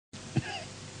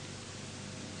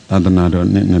သာသနာတော်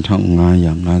နှစ်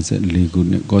2554ခု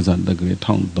နှစ်ကောဇာတက္ကရာ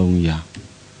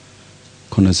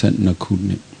1382ခု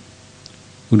နှစ်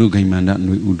ဥဒုခိမန္တ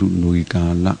နွေဥဒုနွေကာ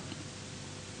လ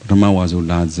ပထမဝါဆို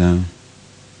လာဇန်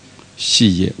ရှိ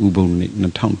ရဲ့ဥပုံနှစ်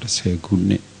2010ခု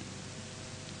နှစ်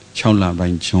6လပို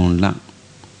င်းဇွန်လ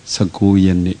19ရ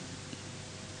က်နေ့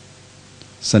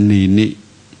စနေနေ့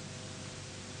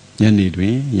ညနေတွ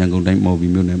င်ရန်ကုန်တိုင်းမော်ဘီ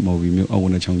မြို့နယ်မော်ဘီမြို့အဝ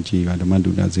နချောင်းကြီးကဓမ္မဒု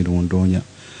ဒဇေတဝန်တော်ည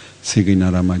စေကိနာ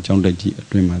ရမကျောင်းတက်ကြီးအ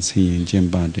တွင်မှာဆင်ရင်ကျင်း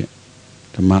ပတဲ့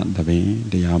ဓမ္မသဘင်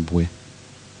တရားပွဲ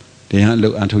တရားအလု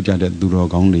ပ်အထုတ်ကြတဲ့သူတော်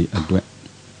ကောင်းတွေအတွက်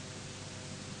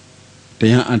တ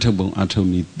ရားအထုတ်ပုံအထုတ်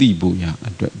နည်းသိဖို့ရ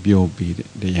အတွက်ပြောပေးတဲ့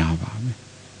တရားပါပဲ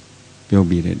ပြော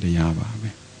ပေးတဲ့တရားပါပဲ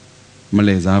မ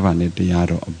လဲစားပါနဲ့တရား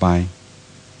တော်အပိုင်း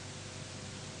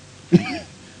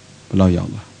ဘယ်လောက်ရော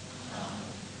က်သွား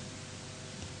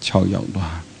6ရောက်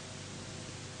သွား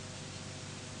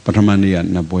ပထမနေ့က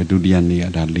2ပွဲဒုတိယနေ့က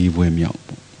ဒါ4ပွဲမြောက်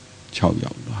ပေါ့6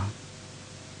ရောက်သွား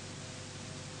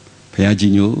ဘုရား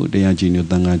ကြီးညိုတရားကြီးညို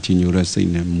တန်ခါကြီးညိုတဲ့စိတ်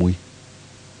နဲ့မွေး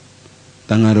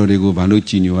တန်ခါတော်တွေကိုဘာလို့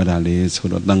ကြီးညိုရတာလဲဆို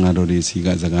တော့တန်ခါတော်တွေစီက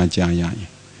စကားကြားရရင်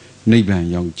နိဗ္ဗာန်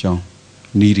ရောက်ကြောင်း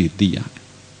နီးတွေသိရတယ်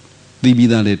သိပြီး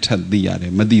သားလည်းထပ်သိရတ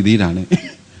ယ်မသိသေးတာလည်း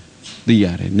သိရ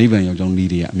တယ်နိဗ္ဗာန်ရောက်ကြောင်းနီး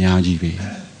တွေကအများကြီးပဲ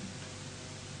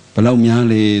ဘယ်လောက်များ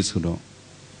လဲဆိုတော့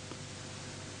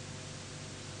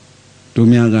တို့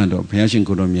များကတော့ဘုရားရှင်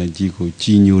ကိုတော်မြတ်ကြီးကိုကြ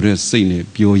ည်ညိုတဲ့စိတ်နဲ့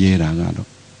ပြောရဲတာကတော့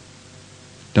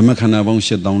ဓမ္မခန္ဓာပေါင်း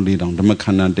7400ဓမ္မခ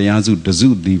န္ဓာတရားစုတစု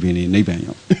တည်ပင်နေနိဗ္ဗာန်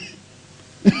ရောက်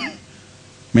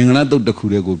မင်္ဂလာတုတ်တစ်ခု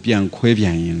တည်းကိုပြန်ခွဲပြ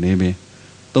န်ရင်လည်းပဲ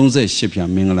38ဖြာ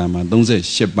မင်္ဂလာမှာ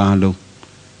38ပါးလုံး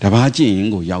တပါးကျင့်ရင်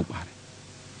ကိုရောက်ပါတယ်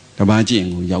တပါးကျင့်ရ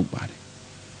င်ကိုရောက်ပါတယ်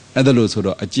အဲ့ဒါလို့ဆို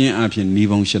တော့အကျဉ်းအဖြစ်နီး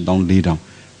ပေါင်း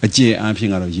7400အကျယ်အဖြစ်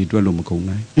ကတော့ရည်တွက်လို့မကုန်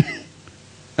နိုင်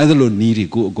အဲ့ဒါလို့နီးတွေ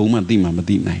ကိုအကုန်မှသိမှမ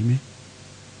သိနိုင်ဘူး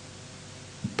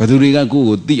ဘယ်သူတွေကကိုယ့်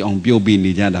ကိုသိအောင်ပြောပြ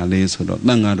နေကြတာလဲဆိုတော့တ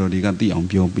န်ဃာတော်တွေကသိအောင်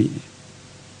ပြောပြ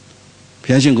ဘု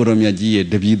ရားရှင်ကိုရောမြတ်ကြီးရဲ့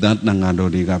တပည့်သားတန်ဃာ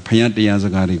တော်တွေကဘုရားတရားစ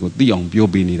ကားတွေကိုသိအောင်ပြော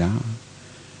ပြနေတာ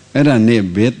အဲ့ဒါနဲ့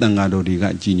ဘယ်တန်ဃာတော်တွေက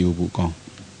ကြီးညိုဖို့ကောင်း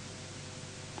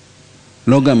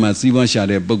လောကမှာစီးပွားရှာ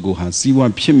တဲ့ပုဂ္ဂိုလ်ဟာစီး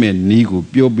ပွားဖြစ်မဲ့နည်းကို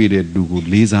ပြောပြတဲ့လူကို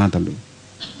လေးစားတယ်လို့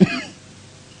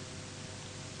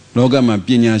လောကမှာပ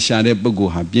ညာရှာတဲ့ပုဂ္ဂို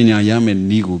လ်ဟာပညာရမဲ့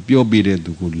နည်းကိုပြောပြတဲ့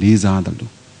သူကိုလေးစားတယ်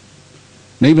လို့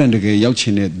နိဗ္ဗာန်တကယ်ရောက်ချ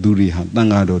င်တဲ့သူတွေဟာတန်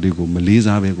ဃာတော်တွေကိုမလေး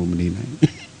စားပဲကိုမနေနိုင်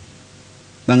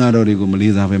တန်ဃာတော်တွေကိုမ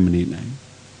လေးစားပဲမနေနိုင်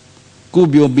ကို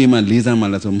ပြောပြမှလေးစားမှ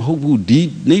လားဆိုမဟုတ်ဘူးဒီ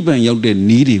နိဗ္ဗာန်ရောက်တဲ့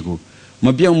နည်းတွေကိုမ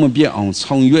ပြောင်းမပြတ်အောင်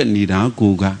ဆောင်ရွက်နေတာ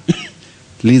ကိုက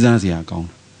လေးစားစရာကောင်း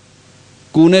တယ်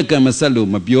ကိုနဲ့ကံမဆက်လို့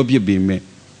မပြောပြပေမဲ့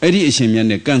အဲ့ဒီအရှင်မြတ်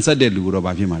နဲ့ကံဆက်တဲ့လူတော့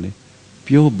ဘာဖြစ်မှာလဲ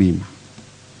ပြောပြီးမှာ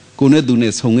ကိုနဲ့သူ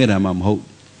နဲ့ဆုံခဲ့တာမှမဟုတ်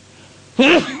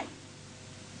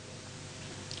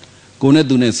ကိုနဲ့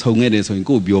သူနဲ့ဆုံခဲ့တယ်ဆိုရင်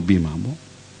ကိုပြောပြီးမှာပေါ့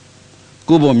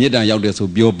ကိုပေါ်မေတ္တာရောက်တယ်ဆို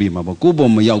ပြောပြီးမှာပေါ့ကို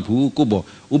ပေါ်မရောက်ဘူးကိုပေါ်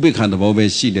ဥပိ္ပခသဘောပဲ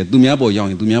ရှိတယ်သူများပေါ်ရောက်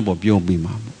ရင်သူများပေါ်ပြောပြီး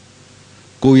မှာပေါ့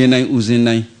ကိုရင်တိုင်းဥစဉ်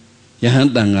တိုင်းယဟန်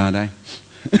တန်ဃာတိုင်း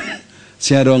ဆ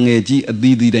ရာတော်ငယ်ကြီးအ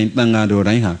သီးသီးတိုင်းတန်ဃာတော်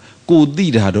တိုင်းဟာကိုသိ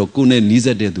တာတော့ကိုနဲ့နီးစ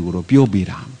ပ်တဲ့သူကိုတော့ပြောပြီး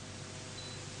တာ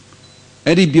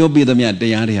အဲ့ဒီပြောပြီးသမျှတ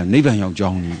ရားတွေဟာနိဗ္ဗာန်ရောက်ကြော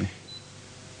င်းနေပဲ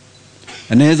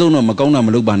အ ਨੇ ဆုံးတော့မကောင်းတာမ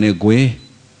လုပ်ပါနဲ့ကွယ်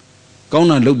ကောင်း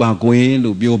တာလုပ်ပါကွယ်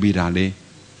လို့ပြောပြီးတာလေ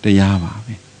တရားပါ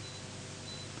ပဲ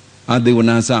အာဒေဝ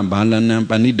နာစဘာလနံ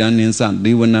ပဏိတန်နင်းစ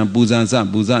ဒေဝနာပူဇာစ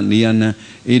ပူဇနေယနံ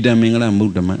ဧတမင်္ဂလမု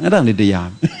ဒ္ဓမံအဲ့ဒါလေတ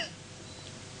ရား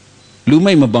လူ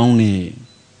မိုက်မပေါင်းနဲ့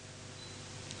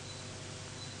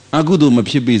အကုသိုလ်မ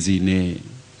ဖြစ်ပေစီနဲ့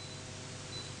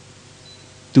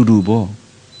တူတူပေါ့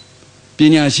ပ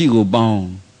ညာရှိကိုပေါင်း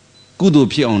ကုသိုလ်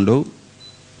ဖြစ်အောင်လုပ်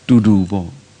တူတူပေါ့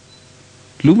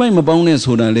လူမိုက်မပေါင်းနဲ့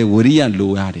ဆိုတာလေဝရိယ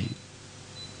လိုရတယ်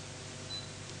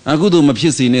အကုသိုလ်မဖြ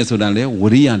စ်စေနဲ့ဆိုတာလေဝ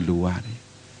ရိယလိုရတယ်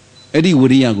အဲ့ဒီဝ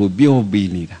ရိယကိုပြောပြီး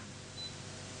နေတာ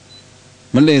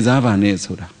မလဲစားပါနဲ့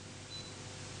ဆိုတာ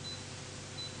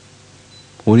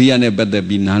ဝရိယနဲ့ပတ်သက်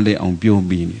ပြီးနားလည်အောင်ပြော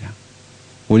ပြီးနေတာ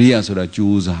ဝရိယဆိုတာ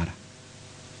ကြိုးစားတာ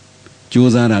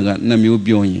ကြိုးစားတာက2မျိုး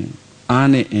ပြောရင်အား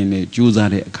နဲ့အင်းနဲ့ကြိုးစား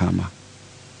တဲ့အခါမှာ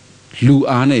လူ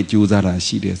အားနဲ့ကြိုးစားတာ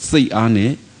ရှိတယ်စိတ်အား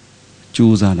နဲ့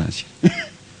ကြိုးစားတာရှိ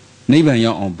နိဗ္ဗာန်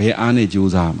ရောက်အောင်ဘယ်အားနဲ့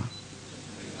ကြိုးစားမှာ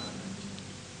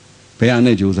ဘယ်အား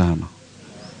နဲ့ကြိုးစားမှာ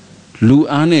လူ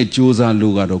အားနဲ့ကြိုးစား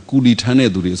လို့ကတော့ကုလီထမ်းတဲ့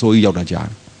သူတွေအစိုးရရောက်တာကြာ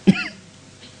ပြီ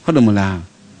ဟုတ်တယ်မလား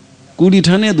ကုလီထ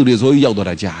မ်းတဲ့သူတွေအစိုးရရောက်သွား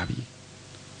တာကြာပြီ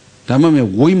ဒါမှမဟုတ်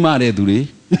ဝိမတဲ့သူတွေ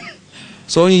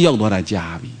အစိုးရရောက်သွားတာကြာ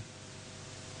ပြီ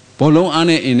ဘောလုံးအား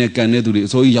နဲ့အင်းနဲ့ကန်တဲ့သူတွေ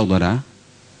အစိုးရရောက်သွားတာ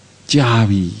ကြာ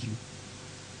ပြီ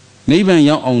နိဗ္ဗာန်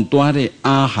ရောက်အောင်တွားတဲ့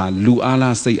အားဟာလူအား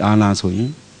လားစိတ်အားလားဆိုရ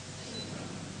င်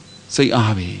စိတ်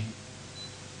အားပဲ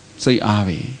စိတ်အား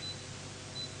ပဲ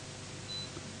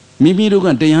မိတို့က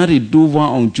တရားတွေတိုးပွား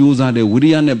အောင်ကြိုးစားတယ်ဝိရိ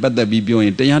ယနဲ့ပတ်သက်ပြီးပြောရ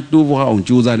င်တရားတိုးပွားအောင်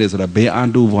ကြိုးစားတယ်ဆိုတာဘယ်အား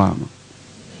တိုးပွားမှာ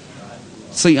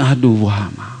စိတ်အားတိုးပွား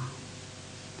မှာ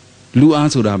လူအား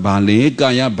ဆိုတာဘာလဲကာ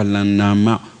ယဗလံနာမ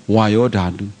ဝါယောဓာ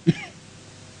တု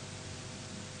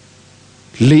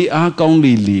လေအားကောင်း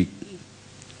လေ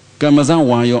ကမ္မဇ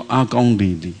ဝါယောအားကောင်း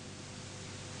လေ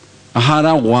အာ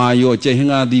ဟာရဝါယောကျေဟ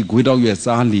င်္ဂါတိဂွေးတော့ရွက်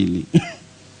စားလေ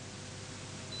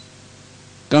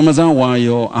ကမ္မဇဝါ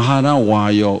ယောအာဟာရဝါ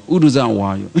ယောဥဒုဇဝါ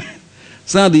ယော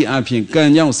စသည်အဖြစ်ကံ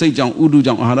ကြောင့်စိတ်ကြောင့်ဥဒု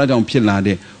ကြောင့်အာဟာရကြောင့်ဖြစ်လာ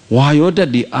တဲ့ဝါယောတက်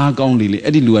ဒီအားကောင်းလေ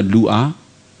အဲ့ဒီလူကလူအား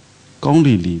ကောင်း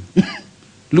လေ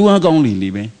လူအားကောင်းလေ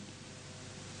ပဲ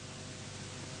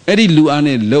အဲ့ဒီလူအား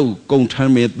နဲ့လှုပ်ကုံထ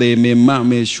မ်းမယ်သေမယ်မ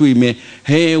မယ်ရွှေမယ်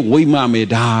ဟဲဝိမမယ်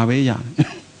ဒါပဲရတယ်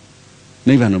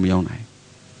နိဗ္ဗာန်တော့မရောက်နိုင်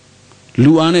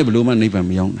လူအားနဲ့ဘလို့မှနိဗ္ဗာန်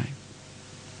မရောက်နိုင်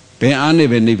ဘယ်အားနဲ့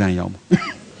ပဲနိဗ္ဗာန်ရောက်မှာ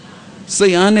စိ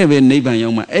တ်အားနဲ့ပဲနိဗ္ဗာန်ရော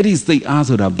က်မှာအဲ့ဒီစိတ်အား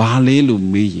ဆိုတာဘာလဲလို့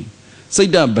မေးရင်စိ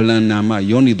တ်တဗလံနာမ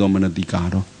ယောနိသောမနတိကာ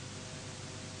ရော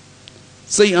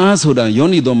စိတ်အားဆိုတာယော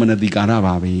နိသောမနတိကာရ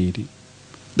ပါပဲဒီ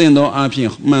သင်သောအားဖြင့်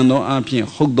မှန်သောအားဖြင့်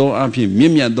ဟုတ်သောအားဖြင့်မြ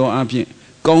င့်မြတ်သောအားဖြင့်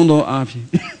ကောင်းသောအားဖြင့်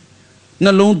နှ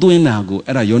လုံးသွင်းတာကို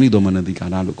အဲ့ဒါယောနိသောမနတိကာ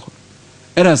ရလို့ခေါ်တယ်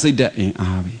အဲ့ဒါစိတ်တအင်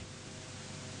အားပဲ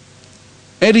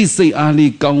အဲ့ဒီစိတ်အား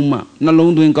လေးကောင်းမှနှ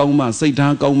လုံးသွင်းကောင်းမှစိတ်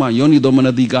ထားကောင်းမှယောနိသောမန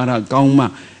တိကာရကောင်းမှ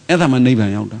အဲ့ဒါမှနိဗ္ဗာ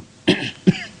န်ရောက်တာ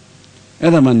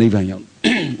အဲ့ဒါမှနိဗ္ဗာန်ရောက်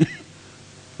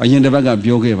အရင်တစ်ပတ်က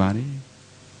ပြောခဲ့ပါတယ်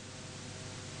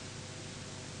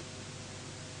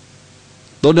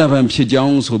သောတာပန်ဖြစ်ကြော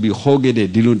င်းဆိုပြီးဟောခဲ့တဲ့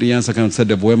ဒီလိုတရားစခန်း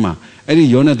7ပွဲမှာအဲ့ဒီ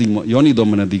ယောနိသော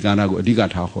မနတိကာရကိုအဓိက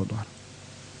ထားဟောသွားတယ်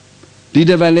ဒီ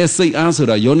တစ်ပတ်လဲစိတ်အားဆို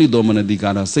တာယောနိသောမနတိကာ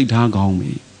ရစိတ်ထားကောင်း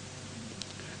ပြီ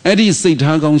အဲ့ဒီစိတ်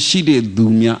ထားကောင်းရှိတဲ့သူ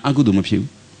များအကုသိုလ်မဖြစ်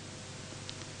ဘူး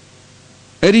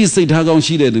အဲ့ဒီစိတ်ထားကောင်း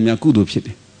ရှိတဲ့သူများကုသိုလ်ဖြစ်တ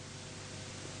ယ်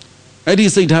အဲ့ဒီ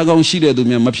စိတ်ထားကောင်းရှိတဲ့သူ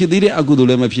များမဖြစ်သေးတဲ့အကုသိုလ်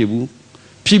လည်းမဖြစ်ဘူး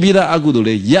ဖြစ်ပြီးသားအကုသိုလ်လ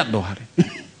ည်းရပ်သွားတယ်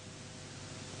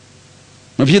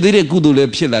မဖြစ်သေးတဲ့ကုသိုလ်လည်း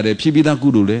ဖြစ်လာတယ်ဖြစ်ပြီးသားကု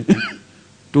သိုလ်လည်း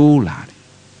တိုးလာတယ်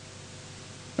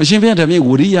အရှင်ဘုရားဓမ္မ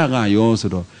ဝိရိယကရောဆို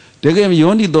တော့တကယ်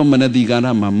ယောနိသောမနတိကာရ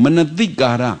မှာမနတိ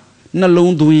ကာရနှ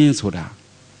လုံးသွင်းဆိုတာ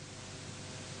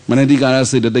မနတိကာရ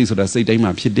စိတ်တိတ်ဆိုတာစိတ်တိုင်း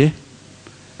မှာဖြစ်တယ်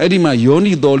အဲ့ဒီမှာယော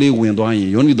နိသောလေးဝင်သွားရင်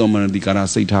ယောနိသောမနတိကာရ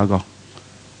စိတ်ထားကောင်း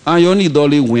အာယောနိသော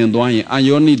လေးဝင်သွားရင်အာ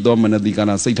ယောနိသောမနတိကာ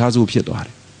ရစိတ်ထားစုဖြစ်သွားတ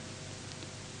ယ်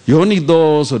ယောနိသော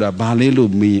ဆိုတာဘာလဲ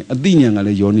လို့မေးရင်အသိဉာဏ်ကလ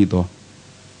ည်းယောနိသော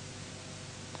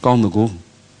ကောင်းတကူ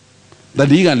တ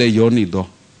တိကလည်းယောနိသော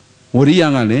ဝရိယ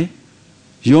ကလည်း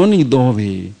ယောနိသောပဲ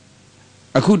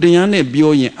အခုတရားနဲ့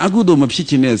ပြောရင်အကုသိုလ်မဖြစ်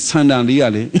ခြင်းနဲ့ဆန္ဒလေးက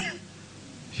လည်း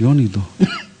ယောနိသော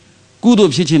ကုသို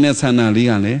လ်ဖြစ်ခြင်းနဲ့ဆန္ဒလေး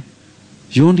ကလည်း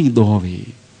ယောနိသောပဲ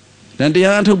ဒါတ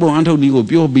ရားအထုတ်ပုံအထုတ်နည်းကို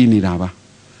ပြောပြီးနေတာပါ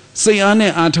စိတ်အား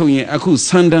နဲ့အားထုတ်ရင်အခုသ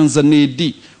န္တံဇနေတိ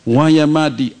ဝါယမ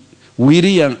တိဝိ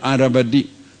ရိယံအာရပတိ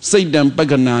စိတ်တံပက္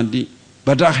ခနာတိဗ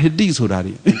ဒဟတိဆိုတာ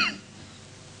တွေ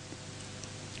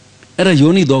အဲ့ဒါ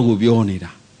ယောနိသောကိုပြောနေ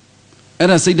တာအဲ့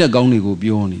ဒါစိတ်သက်ကောင်းတွေကို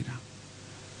ပြောနေတာ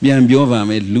ပြန်ပြောပါ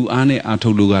မယ်လူအားနဲ့အားထု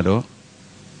တ်လို့ကတော့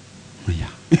မရ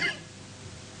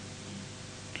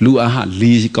လူအားဟာ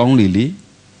လေကောင်းလေ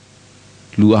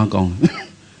လူအားကောင်း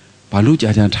ဘာလို့ကြာ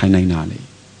ကြာထိုင်နိုင်တာလဲ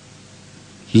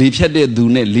လေဖြတ်တဲ့သူ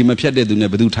နဲ့လေမဖြတ်တဲ့သူနဲ့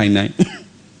ဘယ်သူထိုင်နိုင်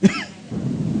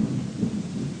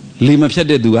လေမဖြတ်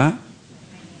တဲ့သူက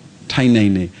ထိုင်နို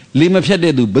င်တယ်လေမဖြတ်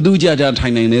တဲ့သူဘယ်သူကြာကြာထို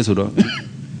င်နိုင်လဲဆိုတော့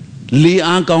လေ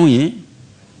အားကောင်းရင်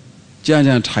ကြာ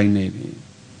ကြာထိုင်နေတယ်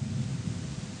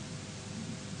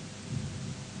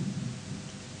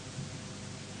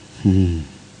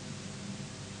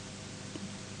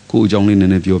ကိုအကြောင်းလေးန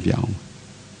ည်းနည်းပြောပြအောင်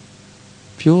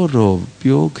ပြောတော့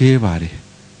ပြောခဲ့ပါတယ်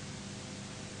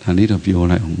ဒါလေးတော့ပြော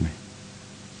လိုက်အောင်မယ်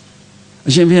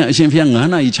အရှင်ဖျက်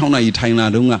9နာရီ6နာရီထိုင်လာ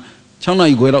တော့က6နာ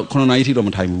ရီခွဲတော့9နာရီထိတော့မ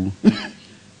ထိုင်ဘူး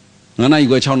9နာရီ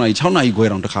ခွဲ6နာရီ6နာရီခွဲ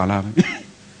တော့တစ်ခါလာပဲ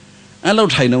အဲ့လော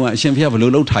က်ထိုင်တော့ကအရှင်ဖျက်ဘယ်လို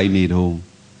လောက်ထိုင်နေတော့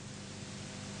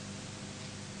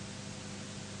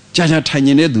ကြာကြာထိုင်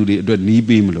နေတဲ့သူတွေအတွက်နီး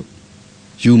ပေးမလို့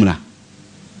ယူမလား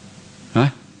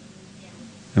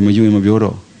ဟမ်မယူရင်မပြော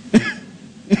တော့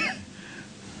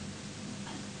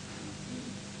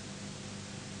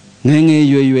ငယ်ငယ်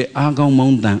ရွယ်ရွယ်အားကောင်းမော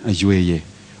င်းတန်အရွယ်ရဲ့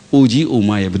အိုကြီးအိုမ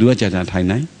ရဲ့ဘယ်သူကကြာကြာထိုင်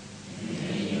နိုင်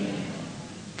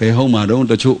ဘယ်ဟုတ်မှာတော့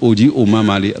တချို့အိုကြီးအိုမ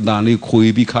မလေးအသာလေးခွေ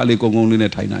ပြီးခါလေးကုန်းကုန်းလေး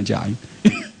နဲ့ထိုင်တာကြာပြီ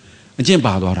အကျင့်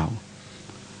ပါသွားတာ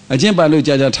အကျင့်ပါလို့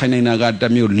ကြာကြာထိုင်နေတာကတ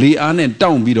စ်မျိုးလေအားနဲ့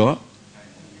တောင့်ပြီးတော့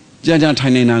ကြာကြာထို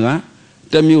င်နေတာက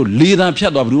တစ်မျိုးလေသာဖြ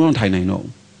တ်သွားဘယ်သူမှထိုင်နိုင်တော့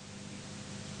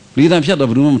လေသာဖြတ်သွား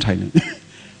ဘယ်သူမှမထိုင်နိုင်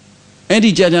အဲ့ဒီ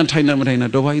ကြာကြာထိုင်တာမထိုင်တာ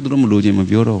တော့ဘာကြီးသူတို့မလို့ခြင်းမ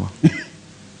ပြောတော့ပါ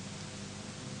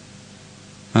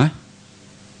ဟမ်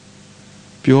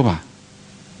ပြောပါ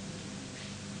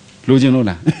လိုချင်လို့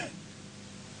လား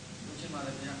လိုချင်ပါ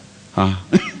လေဗျာဟာ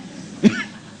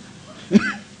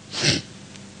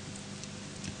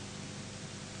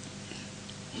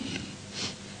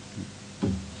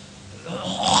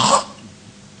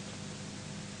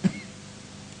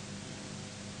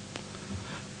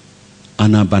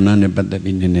Anapana ne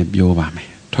batabi ne bio bame.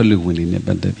 Tolu wili ne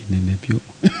batabi ne bio.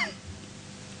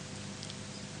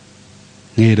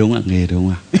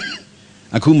 Ngedonga.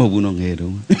 Aku mau bunuh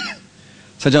ngedonga.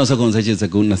 Sajau sakon saja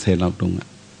sakon nasi lauk donga.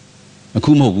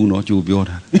 Aku mau bunuh jauh bio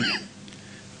dah.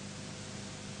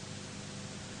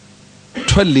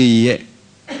 Tolu ye.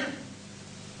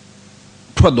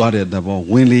 Tolu ada dapur.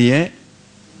 Wili ye.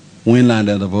 Wili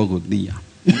ada dapur kudia.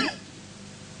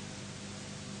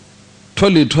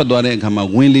 Tolu ada kama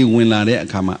wili ada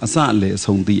kama asal le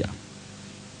sondia.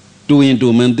 Tu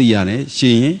mentia ne,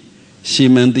 si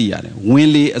mentia ne.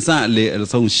 Wili asal le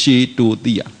song si tu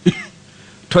dia.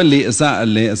 Tolu asal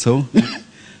le song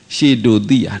si tu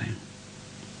dia ne.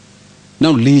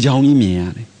 Nau li jauh ni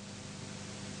mea ne.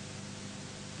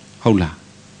 Hola.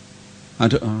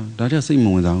 Dah ada sih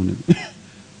mau jauh ne.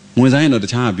 Mau jauh ni ada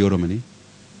cakap biar mana ni.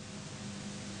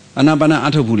 Anak bana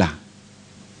atau pula.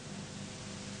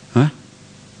 Hah?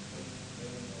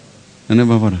 Anak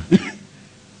bapa dah.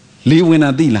 Li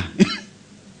wena tila.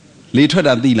 Li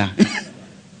thada tila.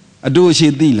 Adu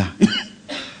si tila.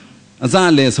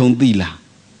 Asal le song tila.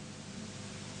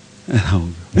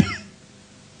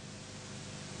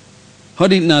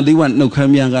 Hadi nanti wan nak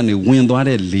kami akan ni wen tu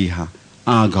ada liha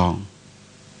agam,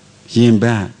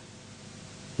 yemba,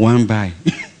 wambai.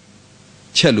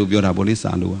 Celu biar boleh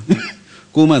salu.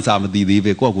 Kau mana sama di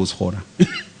be kau aku seorang.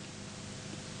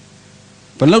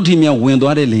 Kalau timnya wen tu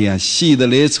ada liha si dah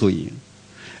le soi.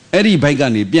 Eri baik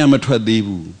kan ni biar macam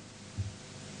debu.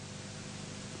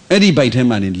 Eri baik tu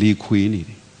mana li kui ni.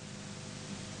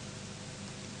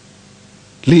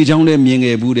 Li jang le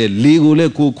mienge bude li go le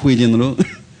ko kui jen lo.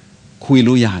 Kui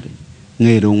lo ya de.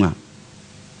 Ngai donga.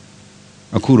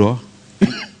 Aku ro.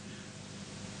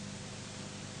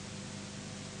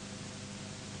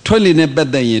 Tholi ne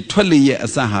badai ye tholi ye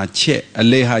asaha che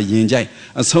aleha yinjai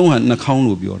asong han nakang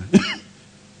lo biar.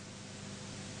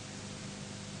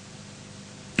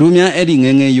 Dunia edi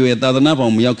ngenge yue tadana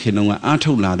bang miao kinonga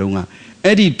athau la donga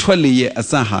edi tholi ye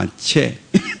asaha che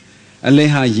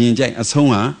aleha yinjai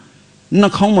asong ha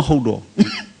nakang ma hou do.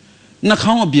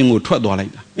 Nakang abien go thwat dwa lai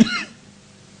da.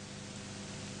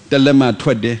 Telema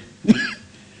thwat de.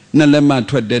 Nalema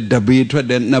thwat de dabe thwat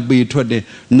de nabe thwat de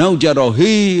nau ja ro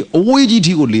he awe ji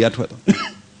thi ko le ya thwat do.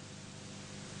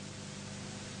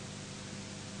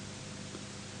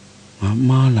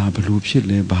 Ma la blu phit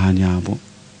le ba nya po.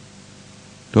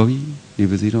 Do bi ni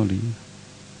ba si do le.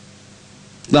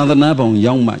 Tadana bang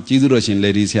yaung ma ji su ro shin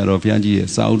le di sia ro phyan ji ye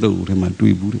sa aut tou the ma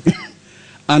twi bu de.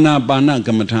 Anapana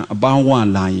kamatan abawa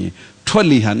lain.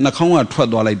 Thwali ha nakang wa thwat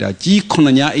dwa lai da ji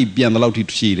khonanya ai pian da lauk thi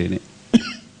shi de ne.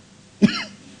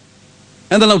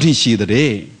 And the laut thi shi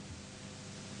de.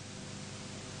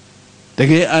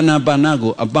 Tege anapana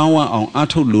ko abawa aung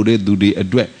athau lo de tu de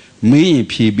atwet me yin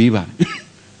phie pi ba.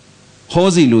 Ho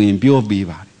si lo yin pyo pi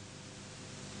ba.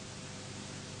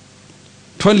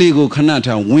 Thwali ko khana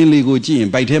tha win li ko ji yin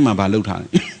bai the ma ba lauk tha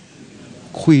ne.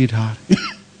 Khwe tha.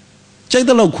 Chai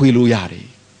da lauk khwe lo ya de.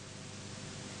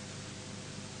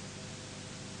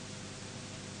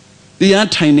 Dia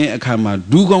China akama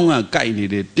dugonga kai ni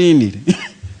de tin ni de.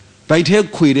 Bai the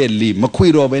khwe de li ma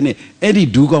khwe ro be ne edi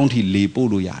dugong thi li po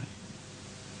lo ya de.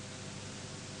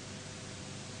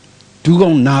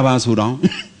 Dugong na ba so dong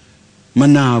ma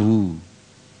na bu.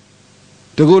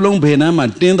 Tago long be na ma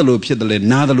tin da lo phit da le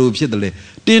na da lo phit da le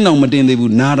tin dong ma tin de bu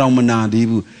na dong ma na de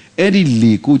bu edi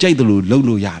li ko jai da lo lou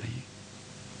lo ya de.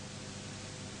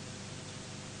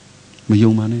 Ma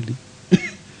yong ma ne li.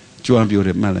 Chuan pyo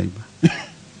de ma lai ba.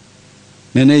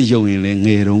 Nene yong yin le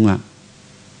ngai donga.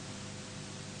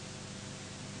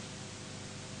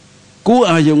 Ko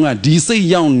ayong a di sai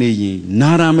yaung ne yin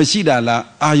nara ma shi da la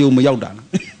ayong ma yauk da la.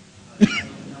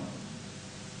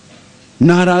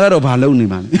 Nara ga ro ba lou ni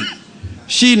ma le.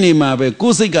 Shi ni ma be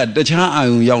ko sai ka tacha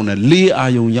ayong yauk na le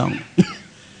ayong yauk.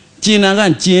 Jin na ga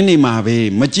jin ni ma be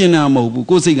ma jin na mo bu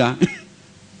ko sai ka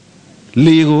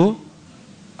le ko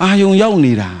ayong yauk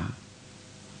ni da.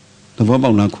 Thabo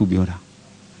paung la khu pyo da.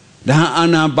 Da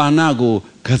anapana ko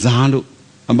kaza lo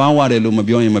abawa de lo ma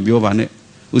pyo yin ma pyo ba ne.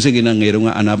 Usekina ngai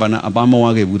donga anapana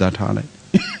apamawa ke bu da tha lai.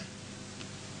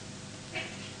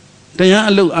 Taya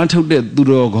alou athau de tu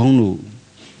ro gaung lo.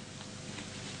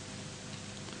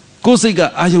 Ko sai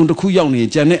ka ayong takhu yauk ni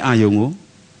jan ne ayong ko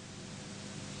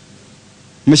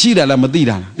ma shi da la ma ti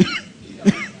da la.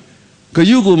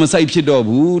 Kayu ko ma sai phit do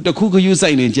bu takhu kayu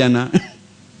sai ni jan na.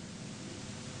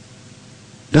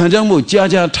 Da jang mo ja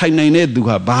ja thai nai ne tu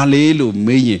ha ba le lo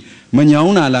me yin ma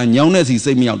nyaung na la nyaung ne si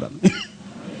sai ma yauk da.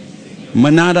 Ma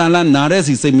na da la na de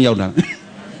si sai ma yauk da.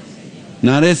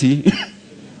 Na de si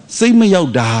sai ma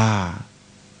yauk da.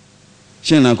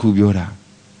 Shin la khu pyo da.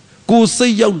 Ko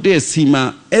sai yauk de si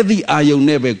ma every ayon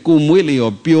never go mwele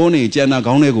or pione jana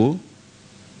ganego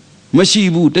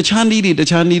Mashibu the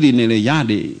chandi nele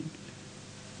yadi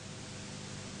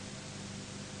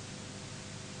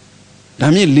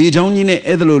Dami li jonine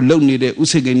edlo loni de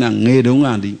usegina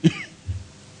ngedongandi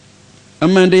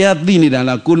Amandea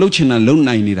dinidala kulochina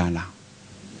lona nidala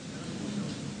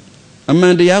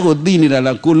Amandea go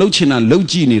dinidala kulochina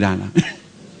loji nidala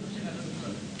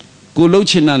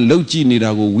Kulochina loji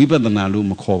nidago wibadana lu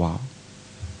makova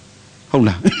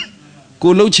Hola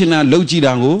Kulochina loji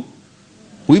dango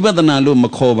wibadana lu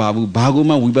makova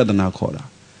baguma wibadana kora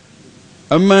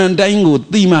Amandaingo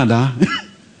dimada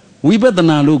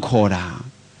wibadana lu kora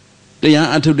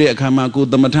Daya atude akama ko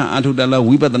damata atudala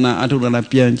wibadana atudala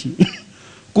pianchi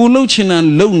Kulochina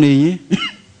loni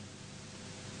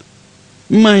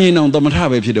Mayin on damata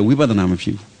be the wibadana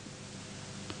mafu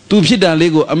Tu pida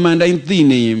lego amandain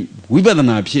thini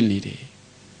wibadana pinide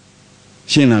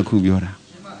Shena kubiora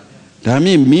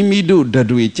Dami mimi do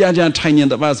dadui jaja tiny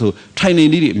the baso tiny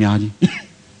did miaji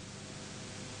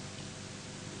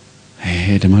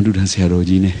Eh Damadu has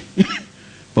herogine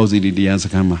Positi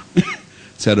diasakama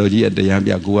Saroji at the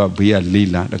Yambia Goa Bia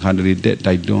Lila the country dead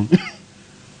died down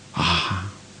Ah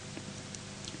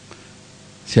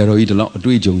Sero eat a lot of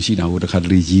Jongshina with the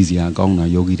country easy and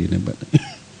gone yogi didn't but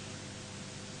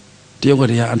Dear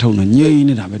what I told you in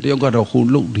it, but you got a whole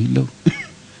look, low.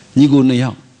 You go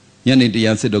now. Yanni the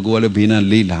answer to go to Bina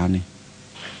Lilani.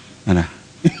 Anna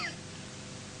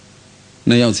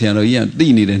Now, Sero, yeah,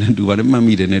 they need and do what a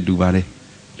mammy didn't do about it.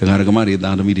 The Haragamari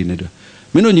down the meeting.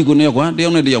 Menon you go near one, they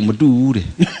only do it.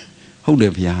 Hold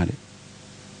up, yard.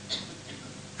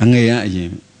 And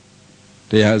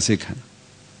they are sick.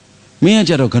 Me and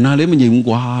Jado Canale, you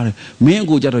go, me and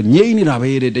go Jado, ye need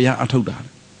a they are told that.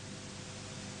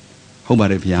 How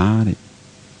about if yard?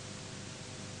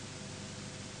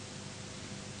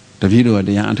 The video at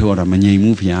the answer or a many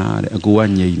move yard, a go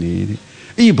on ye need.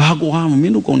 E Bagua,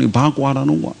 Minukoni Bagua,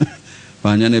 no one.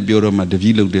 Banana Bureau, my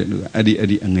Davilo did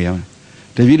Eddie and Gaya.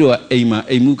 The video Ema,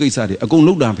 a Mukisari, a go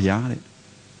look down yard.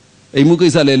 A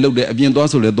Mukisari looked at Abian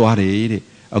Dosso, the Doare,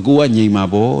 a go on ye my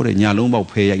board, and Yaloma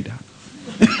pay.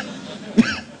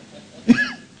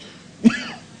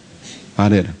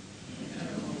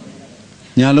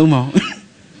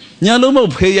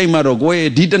 Nyalomo pay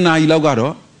Marogue, didn't I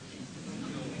logaro?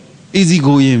 Easy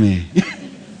going me.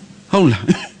 Hold on.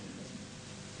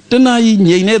 Tonight,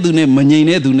 ye nedune,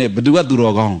 manine dune, but do what do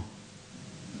wrong?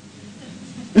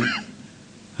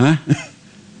 Huh?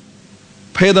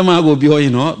 Pay the mago boy,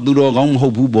 no, do wrong,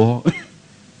 hobo.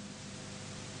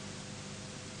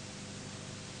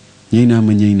 Yena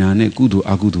manina ne, kudu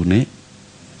agudune.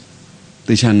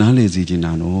 They shall not lazy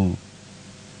ginano.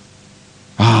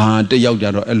 Ah, the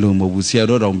Yaujaro Elumo will see a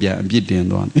road on Bia and beat the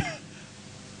end one.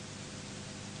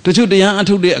 The two the young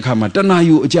until they come, then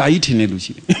you eat in a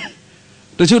Lucy.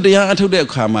 The two the young until they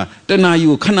come, then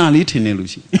you cannot eat in a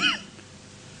Lucy.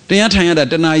 The young time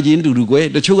that then I in to go,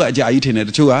 the sugar eat in it,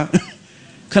 the sugar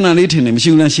cannot eat in a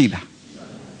machine and sheila.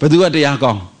 But do what they are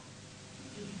gone.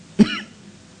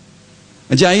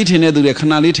 A giant in it, they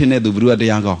cannot eat in it, the brew at the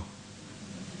Yago.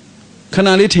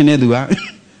 Cannot eat in it,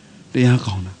 they are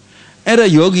gone. At a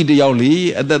yogi de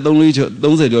yauli, at that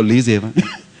don't say your lazy.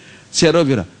 Said of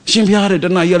you, Shimpiad, the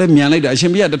night you're a man like that,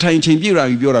 Shimpia, the time change you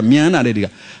are a man at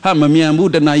it. I'm a man who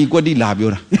deny Quadi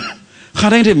labura.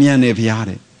 Hadn't a man if he had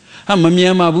it. I'm a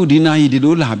man who deny the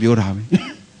labura.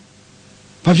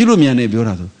 Papilumian if you're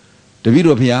the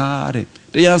video of Piade.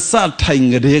 They are sad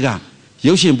tying a dega.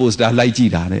 Yoshin post that light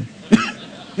it.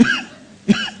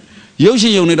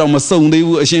 Yoshi only on my song, they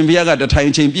were a Shimpia at the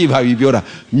time change you have you a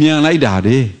man like that,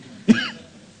 eh?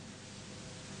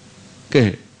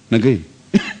 Okay, Nagay.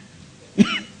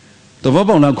 The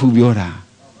Vabona Kubiora.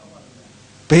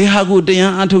 Pay Hago de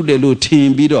Ato de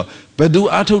Lutin Bido, but do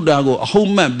Ato Dago, a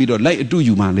home map Bido, like do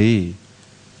you, Malay.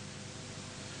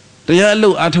 The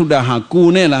yellow Ato Daha,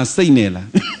 Gunella, say Nella.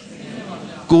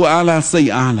 Go Allah, say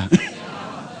Allah.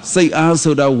 Say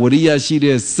also that Waria she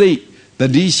did say, the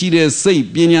D she did say,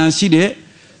 Pinya she did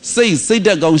say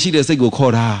that gong she did say go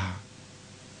Kora.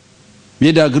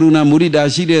 Mida Gruna Murida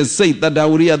she did say that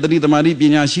Dauria the Mari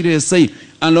Pinya she did say.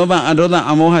 Anova Adoda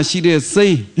Amoha she did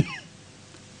say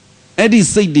Eddie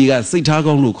say diga say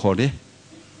tago look hode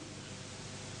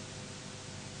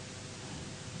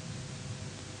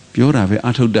Piora ve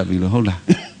Ato Davilo Hola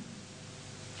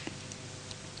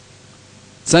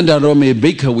Santa Rome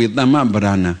baker with Nama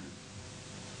Barana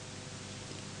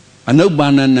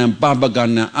Anobana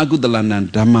Babagana Agudalana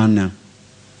Damana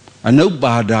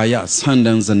Anobadaya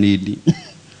Sandans and Nidi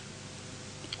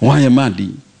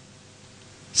Wayamadi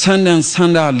Sandan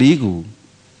Sanda Ligu,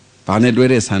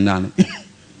 Panedwere Sandan.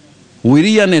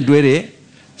 Wiriya ne dwere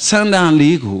Sanda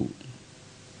Ligo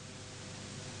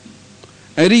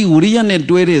Eri Wiriya ne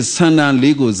dwere Sanda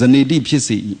Ligo Zanidi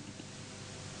Pisi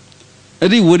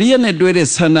Eri Wiriya ne dwere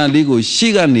Sanda Ligo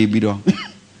Shiga Nibido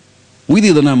We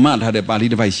did not mad had a body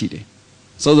device.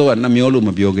 So the one Namiolo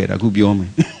Mabioga, good biome.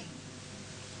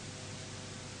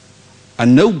 A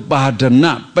no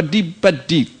badana, padi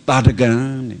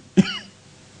tadagan.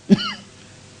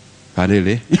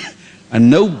 Padele. A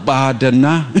no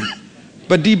badana,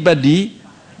 padi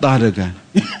tadagan.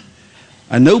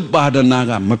 A no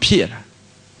badanaga, mapira.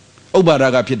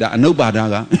 Obaraga pita, a no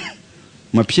badaga,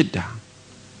 mapita.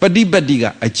 Padi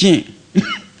badiga, a chin.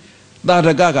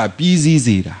 Tadagaga, busy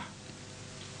zira.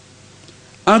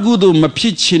 Agudo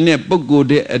mapit chine bogo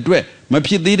de adwe,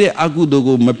 mapide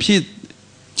agudo mapit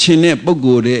chine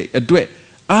bogo de adwe,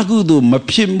 agudo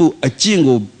mapimu a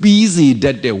jingo busy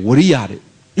that de warrior.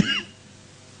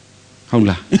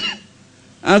 Hola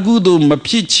Agudo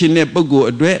mapit chine bogo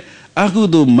adwe,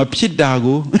 agudo mapit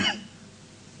dago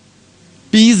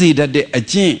busy that de a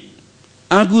jin,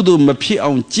 agudo mapit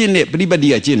on chine,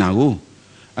 everybody a jinago,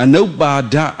 a no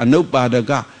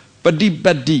badaga, padi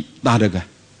tadaga.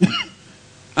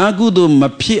 Agudo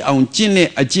mapi on chine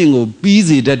a jingo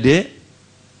busy that day.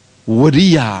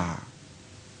 Waria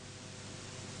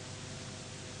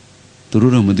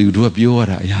Tururo Madu do a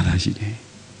biora yada shide.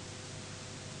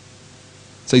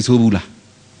 Say sobula.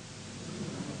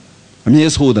 I mean,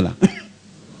 yes, hodala.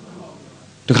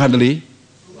 The Cadley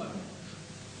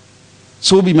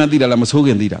So be Madida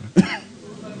Lamasogan Dida.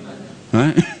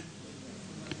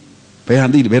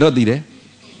 Payandi, better did.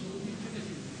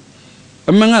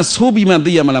 Among us, so be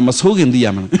Madiamala, Masogan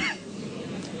Diamana.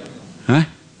 Huh?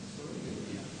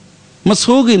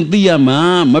 Masogan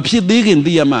Diama, Mapi Digin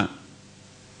Diama.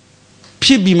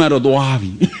 Pibimaro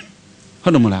Doavi.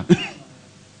 Honomola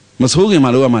Masogan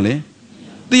Malua Male.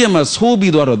 Diama so be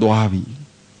Dora Doavi.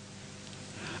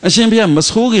 A champion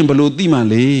Masogan below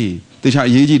Dimale. The Shah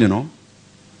Yeji, no?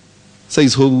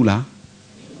 Says Hobula.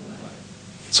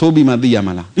 So be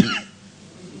Madiamala.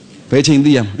 Fetching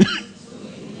Diam.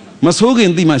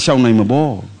 Masogan Dima shall name a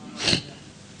ball.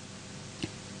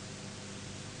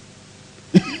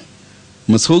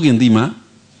 Masogan Dima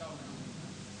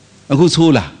a good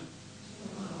sola.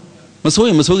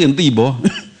 Masogan Dibo.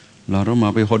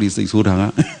 Laroma by Hodi 6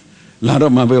 Huranga.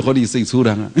 Laroma by Hodi 6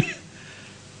 Huranga.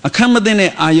 A camadene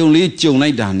Ayonli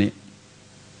Jonai Dane.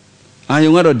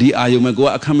 Ayongaro di Ayomago,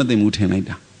 a camadem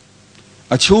mutenaida.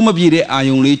 A choma bide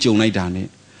Ayonli Jonai Dane.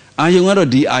 Ayongaro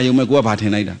di Ayomago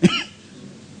Batenaida.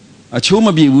 A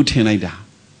choma be wutenaida.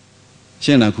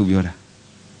 Shena Kubiora.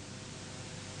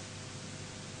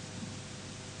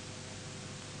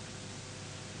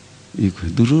 You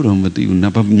could do room with you,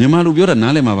 Napa Yamaru Biora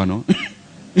Nalemavano.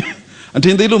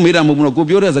 Until they look made a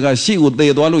Mubio as a she would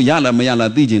they do Yala Mayala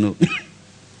Digino.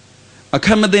 A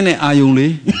camadene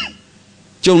Ayonli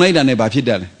Jonaida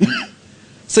Nebapidal.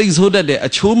 Says who that a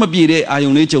choma be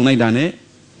Ayonli Jonaidane.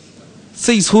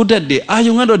 Says who that the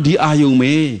Ayongado di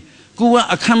Ayome. Gua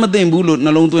a camadem bulut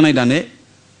nalong to Naidane.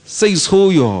 Says ho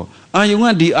yo.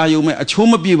 Ayonga di Ayome a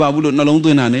choma biba bulut nalong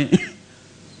to Nane.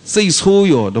 Says ho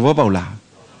yo, the Wabaula.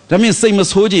 That means same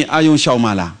as Hoji Ayon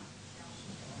Shaumala.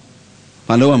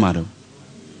 Palo Amado.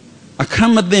 A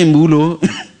camadem bulo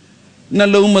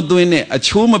Naloma doine, a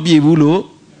choma bibulo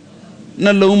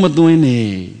Naloma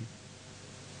doine.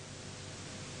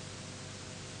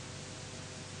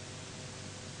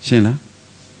 Shena?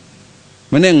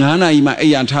 When Hana ima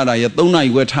Ayantada, yet don't I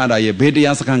wear Tada, ye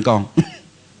Bedias can come.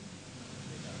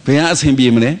 Pay ask him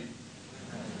be mele.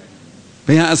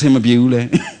 Pay ask him a bule.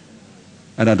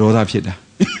 And a daughter Pieta.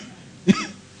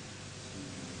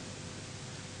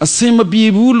 A same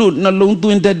bibulu, no long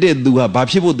doing that dead do a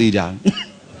bapibo dija.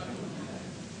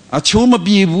 A choma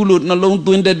bibulu, no long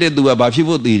doing that dead do a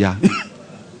bapibo dija.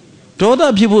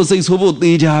 Daughter people say so about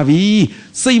deja,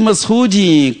 same as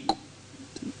Hoji.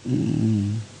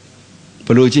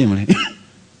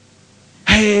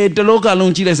 Hey, the local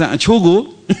long chiles and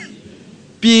chogo.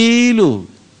 Pilu.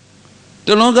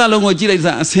 The local long chiles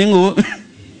and single.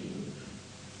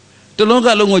 The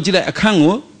local long chile a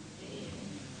kango.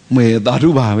 Me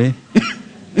Daduba.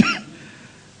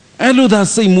 I look that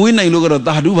same when I look at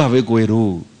Daduba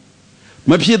Guero.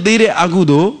 My pia dede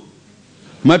agudo.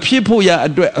 My people ya a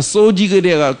soji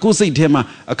go say tema,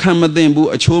 a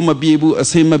camadembu, a choma bebu, a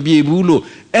sema bebulo,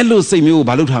 elo say me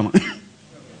balutama.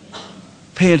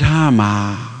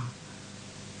 Pedhama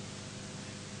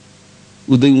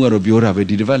Udinwar of Biora, we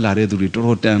did valare to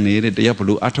return down near the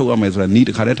Yapolo, Atawa Mesra, need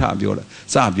a careta biora,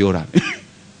 Sa Biora.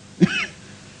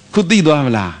 Could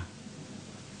Didoamla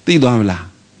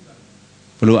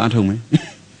Polo Atome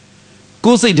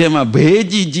ကိုယ်စိတ်ထဲမှာဘဲ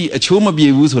ကြည့်ကြည့်အချိုးမပြေ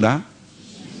ဘူးဆိုတာ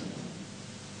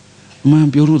မှန်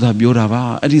ပြောလို့သာပြောတာပါ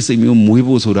အဲ့ဒီစိတ်မျိုးမွေး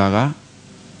ဖို့ဆိုတာက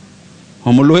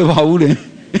ဟောမလွယ်ပါဘူးလေ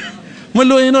မ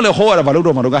လွယ်ရင်တော့လေဟောရတာဘာလို့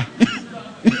တော့မတော့ကဲ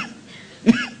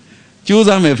ကြိုး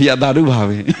စားမယ်ဖေသာဓုပါ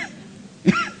ပဲ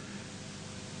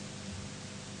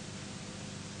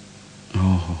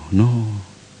no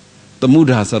သမှု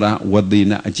ဓာစရာဝတိ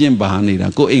နာအကျင့်ပါနေတာ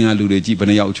ကိုယ်အိမ်ကလူတွေကြည့်ဘယ်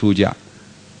နှယောက်ချိုးကြ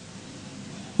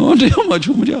ဟောတယောက်မှ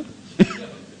ချိုးမကြ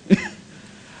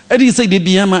အဲ့ဒီစိတ်တွေပြ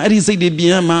င်ရမှာအဲ့ဒီစိတ်တွေပြင်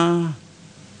ရမှာ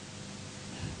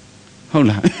ဟုတ်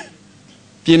လား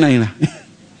ပြင်နိုင်လား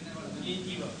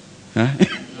ဟမ်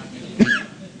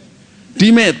ဒီ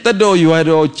မဲ့တတ်တော်ရွာ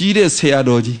တော်ကြီးတဲ့ဆရာ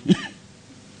တော်ကြီး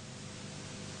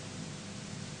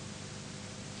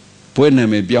ဘွဲနာ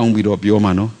မည်ပြောင်းပြီးတော့ပြော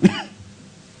မှာနော်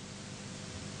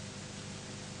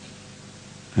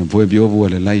ဘွဲပြောဖို့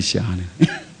လည်းလိုက်ရှာနေ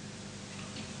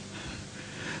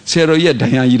ဆရာတော်ရဲ့ဒ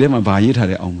ဏ်ရာကြီးထဲမှာဗာရေးထား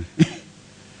တဲ့အောင်မယ်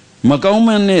မကောင်း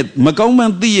မှန်းနဲ့မကောင်းမှ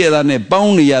န်းသိရတာနဲ့ပေါ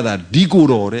င်းနေရတာဒီကို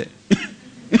တော်တဲ့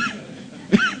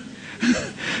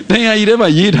ဒဏ်ရာကြီးထဲမှာ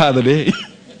ရေးထားတယ်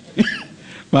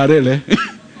ဗါတဲ့လေ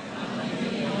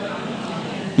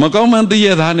မကောင်းမှန်းသိရ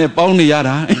တာနဲ့ပေါင်းနေရ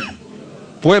တာ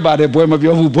ဘွဲပါတယ်ဘွဲမ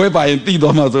ပြောဘူးဘွဲပါရင်သိ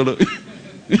သွားမှာဆိုလို့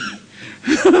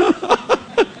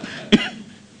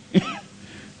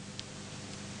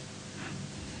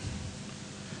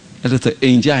အဲ့ဒါဆိုအိ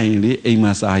မ်ကြရင်လေအိမ်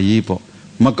မှာစာရေးပေါ့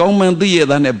မကောင်းမှန်းသိရ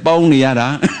တာနဲ့ပေါင်းနေရတာ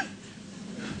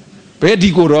ဘယ်ဒီ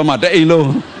ကိုတော့မှတအိမ်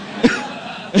လုံး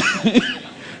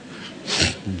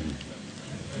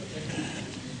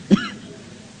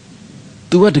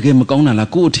သူကတကယ်မကောင်းတာလား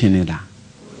ကိုယ်အထင်နေလား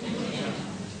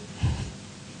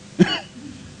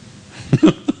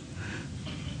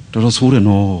တော်တော်ဆိုးတယ်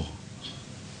နော်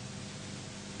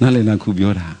နားလည်လားခု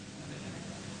ပြောတာ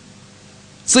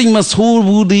စိတ်မဆိုး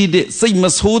ဘူးသေးတဲ့စိတ်မ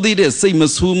ဆိုးသေးတဲ့စိတ်မ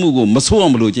ဆိုးမှုကိုမဆိုးအော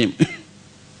င်မလို့ချင်း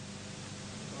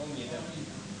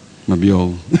မပြော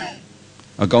ဘူး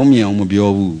အကောင်းမြင်အောင်မပြော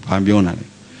ဘူးဘာပြောနေတာလဲ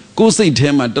ကိုယ်စိတ်ထဲ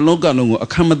မှာတလောကလုံးကိုအ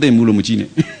ခက်မသိဘူးလို့မကြည့်နဲ့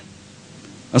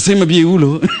အစင်မပြေဘူး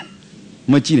လို့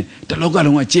မကြည့်နဲ့တလောက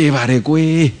လုံးကကျေပါတယ်ကွ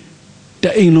ယ်တ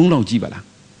အိမ်လုံးတော့ကြည့်ပါလား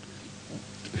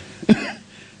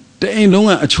တအိမ်လုံးက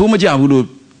အချိုးမကြဘူးလို့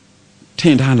ထ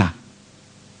င်ထားလား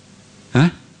ဟမ်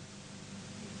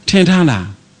ထင်ထားလား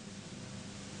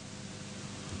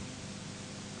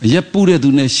အရက်ပူတဲ့သူ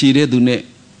နဲ့ရှည်တဲ့သူနဲ့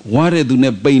ဝါတဲ့သူ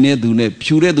နဲ့ပိန်တဲ့သူနဲ့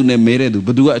ဖြူတဲ့သူနဲ့မဲတဲ့သူဘ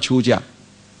ယ်သူကအချိုးကြဟ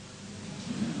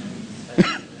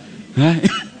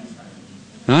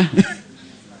မ်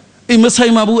အိမ်မဆို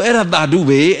င်မှာဘူးအဲ့ဒါတာဓု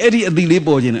ပဲအဲ့ဒီအတိလေး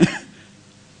ပေါ်ခြင်းနဲ့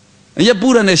အရက်ပူ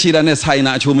တာနဲ့ရှည်တာနဲ့ဆိုင်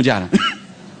တာအချိုးမကြတာ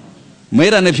မဲ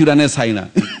တာနဲ့ဖြူတာနဲ့ဆိုင်တာ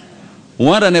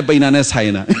ဝါတာနဲ့ပိန်တာနဲ့ဆို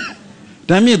င်တာ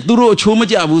ဒါမြင့်သူတို့အချိုးမ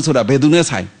ကြဘူးဆိုတာဘယ်သူနဲ့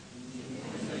ဆိုင်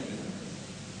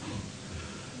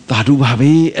တာဓုပါ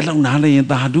ပဲအဲ့လောက်နားလဲရင်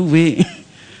တာဓုပဲ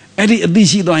အဲ့ဒီအသိ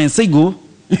ရှိသွားရင်စိတ်ကို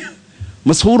မ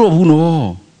ဆိုးတော့ဘူးနော်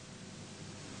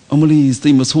အမလီစိ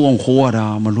တ်မဆိုးအောင်ခေါ်ရတာ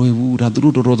မလွယ်ဘူးဒါသူ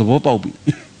တို့တော်တော်သဘောပေါက်ပြီ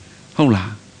ဟုတ်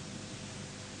လား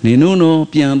နေနို့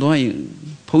ပြန်သွားရင်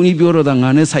ဘုန်းကြီးပြောတော့တာငါ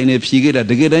နဲ့ဆိုင်နေဖြေခဲ့တာ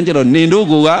တကယ်တမ်းကျတော့နင်တို့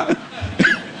က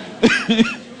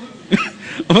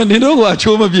အမနင်တို့က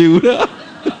ချိုးမပြေဘူးလား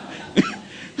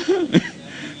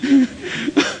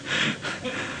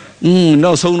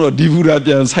နောက်ဆုံးတော့ဒီဘူးရာ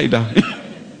ပြန်ဆိုင်တာ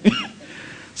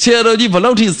ဆရာတော်ကြီးဘ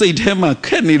လောက်ထိစိတ်ထဲမှာခ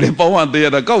က်နေလဲပေါင်းရသေးရ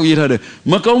တာကောက်ရေးထားတယ်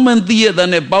မကောင်းမှန်းသိရတဲ့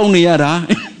နဲ့ပေါင်းနေရတာ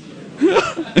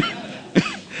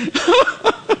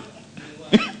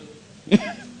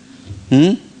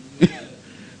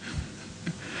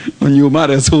ညိုမ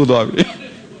တယ်ဆိုသွားပြီ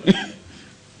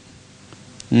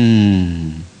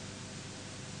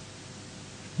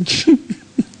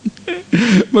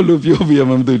မလို့ပြောပြရ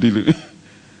မှမသိဒီလို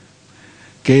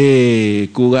ကဲ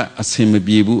ကိုကအစင်မ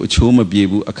ပြေဘူးအချိုးမပြေ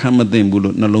ဘူးအခက်မသိဘူး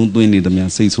လို့နှလုံးသွင်းနေသမျှ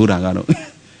စိတ်ဆိုးတာကတော့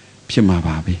ဖြစ်မှာ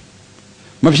ပါပဲ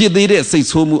မဖြစ်သေးတဲ့စိတ်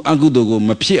ဆိုးမှုအကုသိုလ်ကို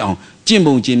မဖြစ်အောင်ကျင့်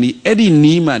ပုံကျင့်နည်းအဲ့ဒီ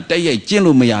နီးမှတိုက်ရိုက်ကျင့်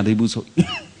လို့မရသေးဘူးဆို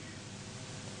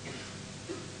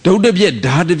ဒုတ်တပြက်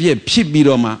ဓာတပြက်ဖြစ်ပြီး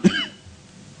တော့မှ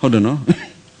ဟုတ်တယ်နော်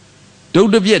ဒုတ်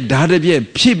တပြက်ဓာတပြက်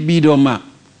ဖြစ်ပြီးတော့မှ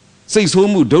စိတ်ဆိုး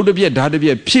မှုဒုတ်တပြက်ဓာတပြ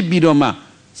က်ဖြစ်ပြီးတော့မှ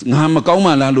ငါမကောင်း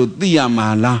မှလားလို့သိရမှာ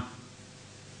လား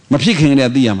မဖြစ်ခင်တ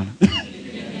ည်းသိရမှာလား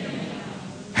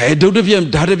ဟဲ့ဒုတ်တပြက်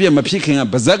ဓာတပြက်မဖြစ်ခင်က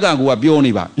ဗဇက်ကကိုကပြော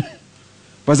နေပါ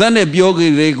ဗဇက်နဲ့ပြောကြ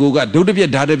တဲ့ကိုကဒုတ်တပြက်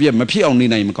ဓာတပြက်မဖြစ်အောင်နေ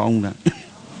နိုင်မကောင်းဘူးလား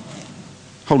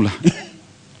ဟုတ်လား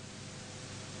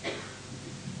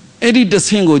အဲ့ဒီတဆ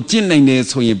င့်ကိုကျင့်နိုင်တယ်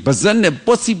ဆိုရင်ဗဇက်နဲ့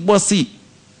ပွစီ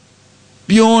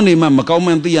ပြောနေမှမကောင်း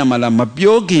မှန်းသိရမှာလားမ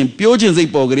ပြောခင်ပြောခြင်းစိတ်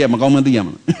ပေါ်ကြရမကောင်းမှန်းသိရ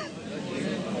မှာလား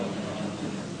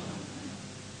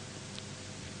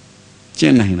ကျ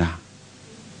င့်နိုင်လား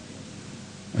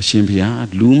အရှင်ဘုရား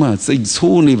လူမှစိတ်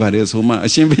ဆိုးနေပါတယ်ဆိုမှအ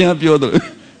ရှင်ဘုရားပြောတယ်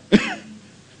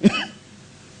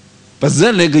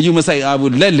Bazelle you must say Abu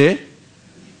Lele,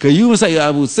 you say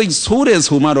Abu 6 sodas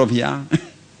who mad of ya.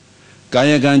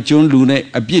 Gayagan John Lune,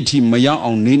 a beauty Maya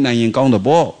on Nina in count the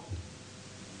ball.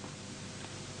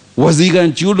 Was he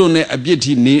gan Julone a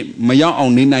beauty Maya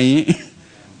on Nina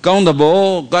count the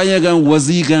ball, Gayagan was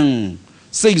he gan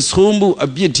 6 hombu a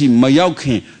beauty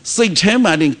Mayakin, 6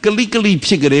 hammer in Calically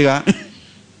Pigarega.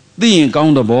 The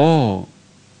count the ball.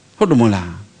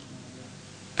 Hodomola.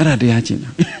 Era de Achina.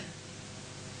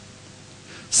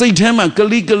 Say Tama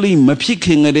Calically, my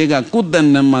picking a dega, good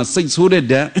than my 6 hooded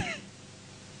there.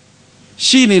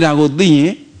 She need a good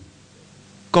thing.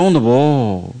 Count the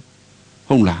ball.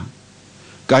 Hola.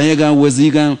 Gayaga was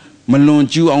egan, Malone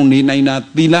Jew only Nina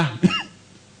Tila.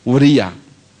 Waria.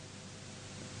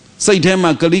 Say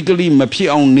Tama Calically, my pea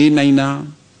only Nina.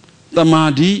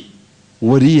 Tamadi.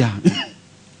 Waria.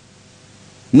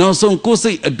 Now some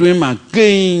cosy a dreamer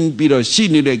gain bit of she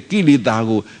need a gilly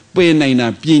dago, pay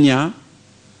Nina Pina.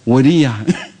 Waria.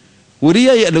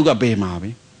 Waria look up a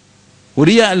mabe.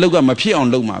 Waria look at my pea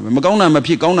on low mabe. Magona my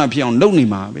pea on pea on lonely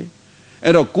mabe.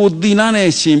 At a good dinane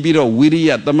shimbiro,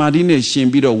 Waria, the Madine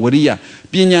shimbiro, Waria,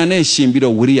 Pinane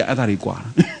shimbiro, Waria at a require.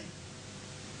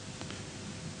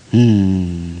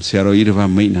 Sarah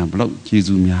Idava made a block,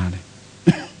 Jesus Miade.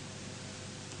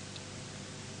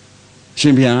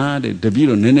 Shimpiade, the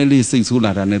Biro Neneli 6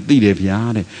 Hula and a Dide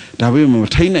Piade, David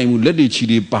Taina would let it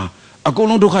chili pa. A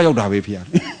colon to Kayo David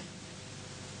Piade.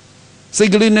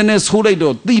 Siglin and a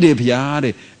Soledo, Dide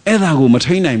Piade, Edago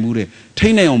Matana Mude,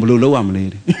 Tana on Blue Loam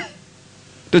lady.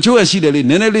 The Joa Shideli,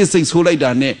 Neneli 6 Hula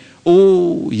Dane,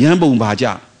 oh, Yambon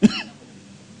Baja.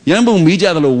 Yambon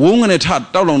Bija, the woman at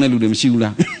Tat, down on Eludum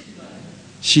Shula.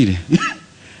 She.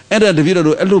 And at the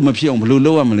Viro Elumapia on Blue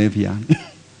Loam Lepia.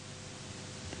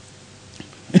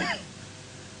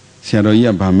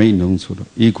 Shadow by main known sort of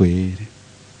equate.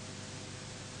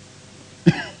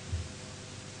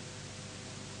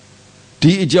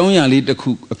 The Jonia lead the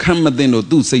cook, a camadeno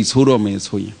do say soro me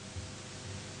so ye.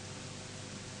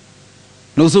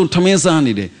 No so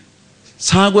Tamesani de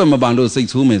Sagua Mabando say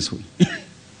so me so.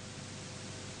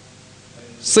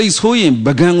 Say so in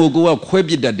Bagan will go up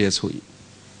quebi that day so.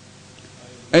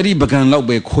 Eddie Bagan loud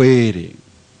by query.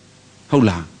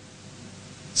 Hola.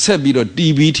 Sabiro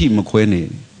DBT McQuene.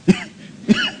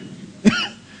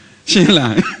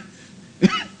 Sheila.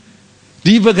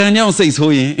 Deeper can you say so?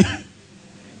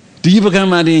 Deeper can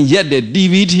Madin yet the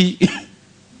DVT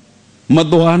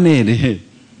Madoane.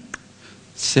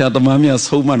 Say the mamma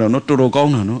so much not to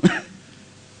Rogona, no.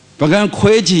 Bagan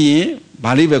Queji,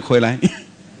 Baliva Quella.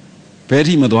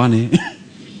 Betty Madoane.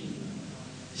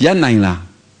 Yanaila.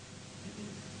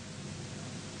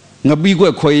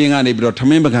 Nabigo Quaying an Ebro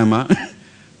Tamembagama.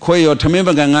 Quay or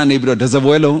Tamembaganga Ebro does a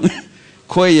vuelo.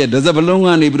 Quay does a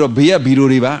balonga Ebro Bia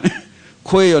Biruriba.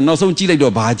 Quay or no so chile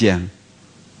do Bajan.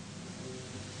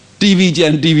 TV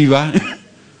Jan Diviva.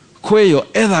 Quay or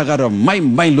Eda got a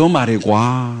my loma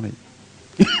require.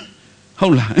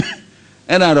 Hola.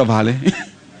 And out of Hale.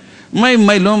 My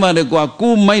loma require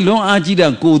go my long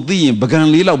agita go thee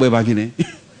Bagan Lila Webagine.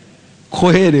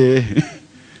 Quay.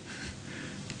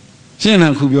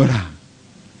 Shena Kubiora.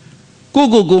 Go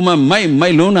Goma, my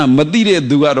lona, Madide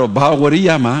Dugaro,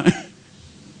 Bawariama.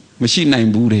 Machine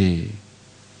nine Bude.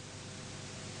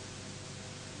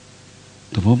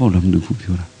 The Bobo of the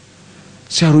Kubiora.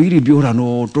 Sarui Biora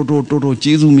no, Toto,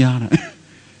 Jesumiana.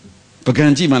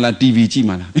 Pagan Chimala, TV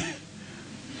Chimala.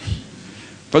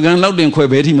 Pagan loud and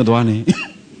Quebeti Madwane.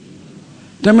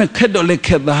 Damn a Kedole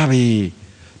Kedavi.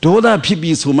 Toda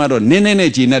Pipi Sumaro, Nene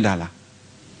Ginadala.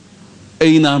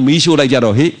 Aina Misho like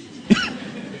Yarohe.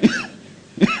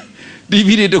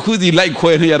 Divided the Huzi like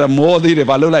when you are more than a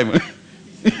value like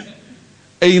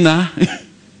Aina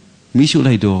Misho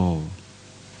like do.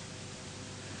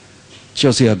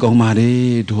 Chelsea a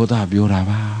gomade, Doda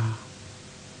Biorava.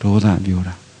 Doda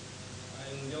Biora.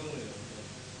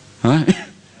 Huh?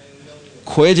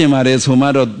 Quajamare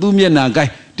Somaro, Dumia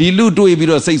Guy, Dilu do a bit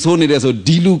of say so near so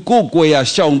Dilu go Goya,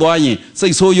 Shang Doyen,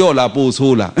 say so yola,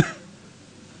 Bosola.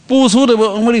 Bosola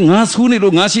only Nasuni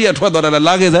to Nashi at what the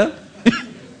Lagaza.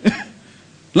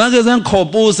 Lagazan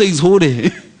called Bo says Hode.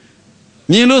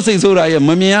 Nilo says Horaya,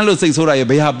 Mamialo says Horaya,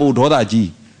 Behabu Dodaji.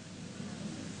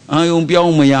 I own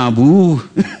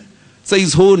Biaumayabu.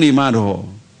 Says Honi Mado.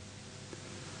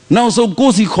 Now so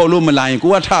goosey column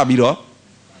go at Habiro.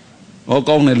 Or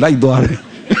gone a light door.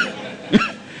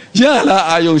 Yala,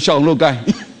 I own Shang Logai.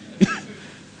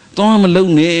 Tom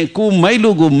alone, go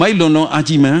Milo, go Milo no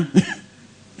Ajima.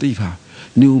 Diva,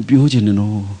 new beauty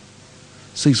no.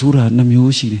 Says Hura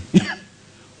Namushi.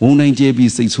 19 JB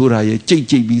 6ဆိုရရဲ့ကြိတ်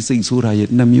ကြိတ်ပြီး6ဆိုရရဲ့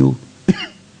2မျိုး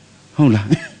ဟုတ်လား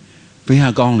ဘယ်ဟာ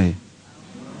ကောင်းလဲ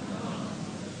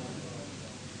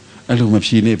အဲ့လိုမ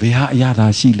ဖြေနဲ့ဘယ်ဟာအရသာ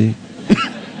ရှိလဲ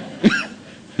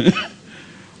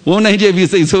ဝန်နိုင်ကြပြီး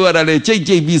စိတ်ဆိုးရတာလေကြိတ်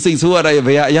ကြိတ်ပြီးစိတ်ဆိုးရတာရဲ့ဘ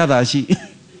ယ်ဟာအရသာရှိ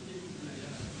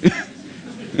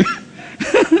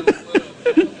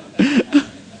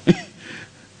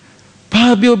ဘာ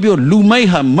ပြောလူမိုက်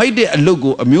ဟာမိုက်တဲ့အလုပ်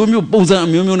ကိုအမျိုးမျိုးပုံစံအ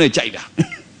မျိုးမျိုးနဲ့ကြိုက်တာ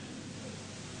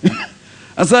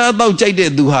အစားအသောက်ကြိုက်တဲ့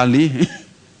သူဟာလေ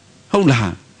ဟုတ်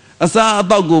လားအစားအ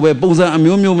သောက်ကိုပဲပုံစံအ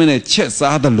မျိုးမျိုးနဲ့ချက်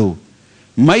စားသလို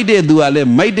မိုက်တဲ့သူကလည်း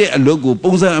မိုက်တဲ့အလုပ်ကို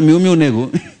ပုံစံအမျိုးမျိုးနဲ့ကို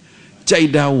ကြိုက်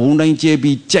တာဝုန်းတိုင်းကျဲ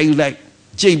ပြီးကြိုက်လိုက်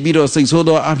ကြိတ်ပြီးတော့စိတ်ဆိုး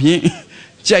သောအဖြစ်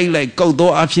ကြိုက်လိုက်ကောက်သော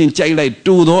အဖြစ်ကြိုက်လိုက်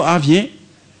တူသောအဖြစ်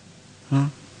ဟာ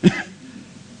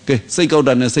ကဲစိတ်ကောက်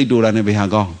တာနဲ့စိတ်တူတာနဲ့ဘယ်ဟာ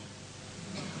ကောင်း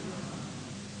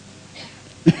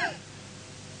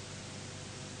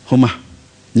ဟိုမှာ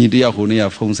ညီတယောက်ဟိုနေ့က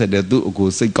ဖုန်းဆက်တယ်သူ့အကို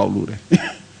စိတ်ကောက်လို့တယ်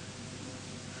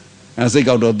အဲစိတ်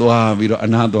ကောက်တော့သွားပြီးတော့အ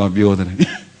နာသွားပြောတယ်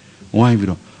ဝိုင်းပြီး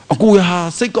တော့အကိုဟာ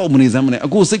စိတ်ကောက်မနေစမ်းမနဲ့အ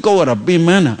ကိုစိတ်ကောက်ရတာပင်မ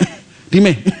န်းတာဒီ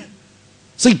မဲ့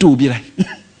စိတ်တူပြလိုက်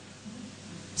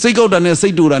စိတ်ကောက်တာနဲ့စိ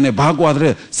တ်တူတာနဲ့ဘာကွာ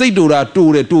တဲ့စိတ်တူတာတူ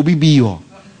တယ်တူပြီးရော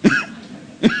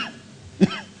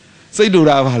စိတ်တူ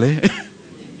တာပါလေ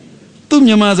သူ့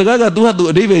မြန်မာစကားကသူဟာသူ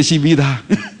အတိပ္ပယ်ရှိပြီးသား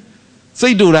စိ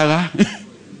တ်တူတာက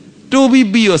တူ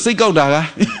ပြီးရောစိတ်ကောက်တာက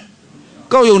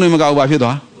ကောက်ယုံနေမကောက်ပါဖြစ်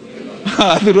သွားဟာ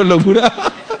သူတို့လုံဘူးလား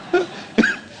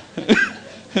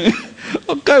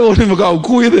ကောက်ယုံနေမကောက်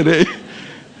ကိုွေးတယ်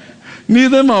နေ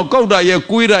တဲ့မှာကောက်တာရဲ့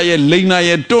ကိုွေးတာရဲ့လိန်တာ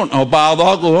ရဲ့တွန့်အောင်ပါ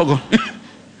သွားကို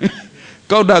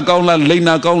ကောက်တာကောင်းလားလိန်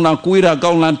တာကောင်းလားကိုွေးတာ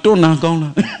ကောင်းလားတွန့်တာကောင်း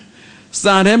လား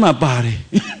စာထဲမှာပါတယ်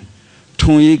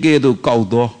ထွန်ရေးကဲသို့ကောက်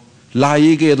တော့လာ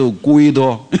ရေးကဲသို့ကိုွေး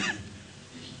တော့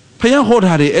ဖယားဟော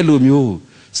ထားတယ်အဲ့လိုမျိုး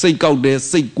စိတ်ကောက်တယ်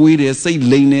စိတ်ကိုွေးတယ်စိတ်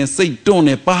လိန်တယ်စိတ်တွန့်တ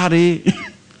ယ်ပါတယ်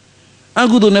အ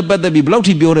ကုသိုလ်နဲ့ပတ်သက်ပြီးဘယ်လောက်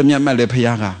ထိပြောတယ်မြတ်မှတ်လဲဖ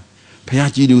ယားကဖယား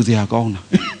ကြည်ညိုစရာကောင်းတာ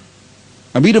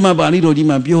အဘိဓမ္မာပါဠိတော်ကြီး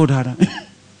မှာပြောထားတာ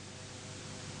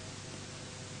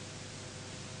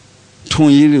ထွ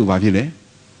န်ရေးလို့ဘာဖြစ်လဲ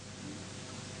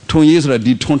ထွန်ရေးဆိုတော့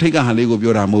ဒီထွန်ထိတ်ကဟန်လေးကို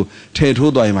ပြောတာမဟုတ်ထဲ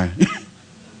ထိုးသွားရင်မှ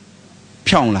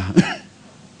ဖြောင်းလား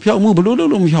ဖြောင်းမှုဘလို့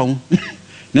လို့မဖြောင်း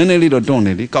နည်းနည်းလေးတော့တွန့်တ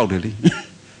ယ်လေကောက်တယ်လေ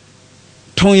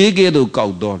ထွန်ရေးကဲသို့ကော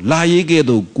က်တော့လာရေးကဲ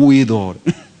သို့ကိုွေးတော့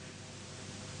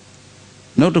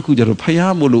နောက်တစ်ခုကျတော့ဖ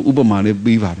ယားမို့လို့ဥပမာလေး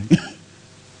ပြီးပါတယ်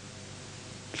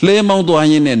လဲမောင်းသွား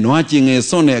ရင်းနဲ့နွားကျင်ငယ်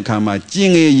စွန့်တဲ့အခါမှာကျင်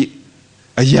ငယ်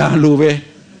အရာလိုပဲ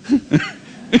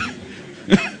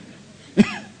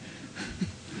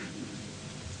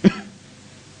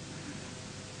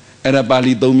အဲ့ဒါပါ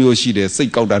ဠိ၃မျိုးရှိတယ်စိ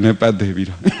တ်ကောက်တာနဲ့ပတ်သက်ပြီး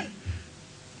တော့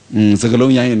စက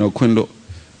လုံးရရင်တော့ခွင့်လို့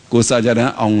ကိုစာကြတဲ့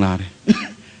အောင်လာတယ်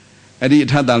အဲ့ဒီအ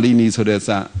ထတာလိနီဆိုတဲ့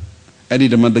စာအဲ့ဒီ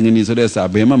ဓမ္မတငနီဆိုတဲ့စာ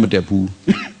ဘယ်မှမတက်ဘူး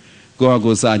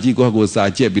ကိုစာကြည့်ကိုစာ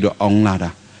ကြက်ပြီးတော့အောင်လာတာ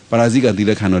ပါရာဇိကသီ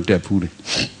လခဏတော့တက်ဘူးတယ်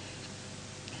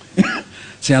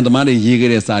ဆရာသမားတွေရေးခဲ့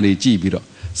တဲ့စာတွေကြည့်ပြီးတော့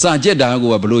စာကြက်တာက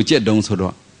ဘလို့ကြက်တုံးဆို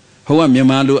တော့ဟိုကမြန်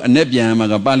မာလိုအနဲ့ပြန်မှာ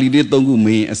ကပါဠိလေး၃ခု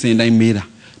မေးအစဉ်တိုင်းမေးတာ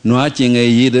နွားကျင်ငယ်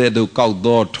ရေးတဲ့သူကောက်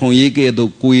တော့ထွန်ရေးကဲ့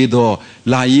သို့ကိုွေးတော့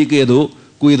လာရေးကဲ့သို့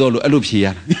ကိုွေးတော့လို့အဲ့လိုဖြေရ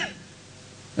တာ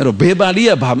အဲ့တော့ဘယ်ပါဠိက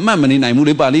ဘာမှတ်မနေနိုင်ဘူး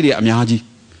လေပါဠိတွေအများကြီး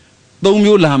၃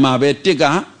မျိုးလာမှာပဲတစ်က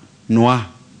နွား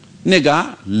နှစ်က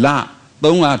လာ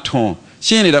သုံးကထွန်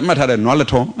ရှင်းနေတာမှတ်ထားတဲ့နွားလက်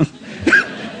ထွန်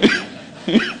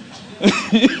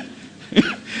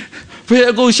ဘယ်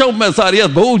အကုန်ရှောက်မှတ်စာတွေက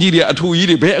ဘုံကြီးတွေအထူကြီး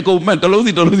တွေဘယ်အကုန်မှတ်တလုံး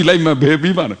စီလိုက်မှတ်ဘယ်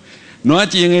ပြီးပါလဲနွား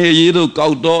ကျင်ငယ်ရေးတို့ကော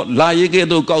က်တော့လာရေးကဲ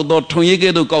တို့ကောက်တော့ထွန်ရေးကဲ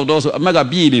တို့ကောက်တော့ဆိုအမက်က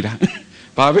ပြည့်နေတာ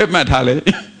ဘာပဲမှတ်ထားလဲ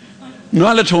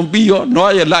နွားလက်ထွန်ပြီးရော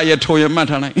နွားရဲ့လာရဲ့ထွန်ရဲ့မှတ်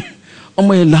ထားလိုက်အ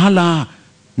မေလာ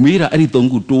မေးတာအဲ့ဒီ၃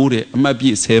ခုတိုးတယ်အမတ်ပြ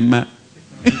ည့်10မှတ်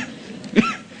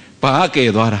ဘာကဲ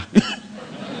သွားတာ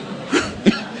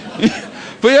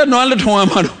ဘယ်နွားလက်ထွန်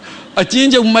မှာတော့အချင်း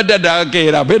ချုပ်မှတ်တတ်တာကဲ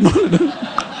တာဘယ်နွား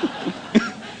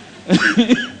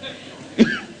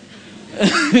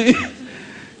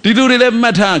ဒီလူတွေလည်းမှ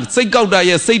တ်ထားစိတ်ကောက်တာ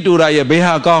ရဲ့စိတ်တူတာရဲ့ဘယ်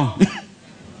ဟာကောင်း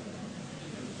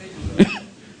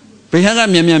ဘယ်ဟာက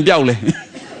မြန်ပြောက်လဲ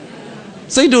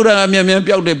စိတ်တူတာကမြန်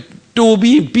ပြောက်တယ်တူ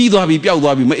ပြီးသွားပြီပြောက်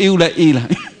သွားပြီမအေးဘူးလားအေးလား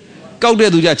ကောက်တဲ့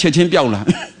သူကြချက်ချင်းပြောက်လား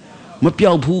မ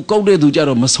ပြောက်ဘူးကောက်တဲ့သူကြ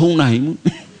တော့မဆုံးနိုင်ဘူး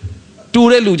တူ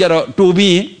တဲ့လူကြတော့တူ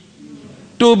ပြီး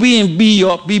ရင်ပြီး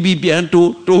ရောပြီးပြန်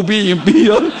တူပြီးရင်ပြီး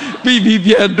ရောပြီး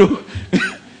ပြန်တူ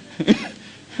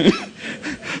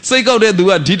စိတ်ကောက်တဲ့သူ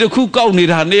ကဒီတစ်ခုကောက်နေ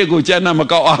တာနေ့ကိုကျန်တာမ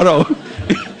ကောက်အားတော့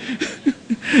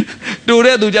တူ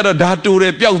တဲ့သူကြတော့ဒါတူတ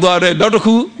ယ်ပျောက်သွားတယ်နောက်တစ်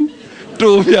ခုတူ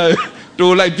ပြန်တူ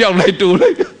လိုက်ပျောက်လိုက်တူလို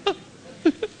က်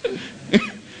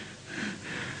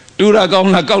တူတာကောင်း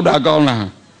လားကောက်တာကောင်းလား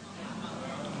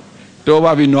တော်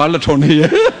ပါပြီနွားလက်ထုံနေ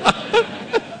ရဲ့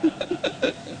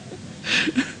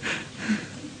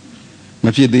မ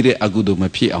ဖြစ်သေးတဲ့အကုသိုလ်မ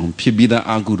ဖြစ်အောင်ဖြစ်ပြီးသား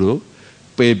အကုသိုလ်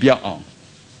ပယ်ပြောက်အောင်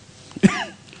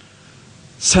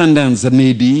ဆန္ဒံဇနေ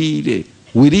ဒီတဲ့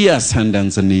Wiria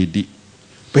Sandans and Nidi.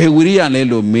 Be Wiria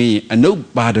Nello me a no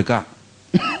badaka.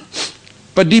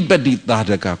 Padipadi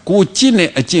Tadaka, go chine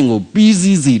a chingo,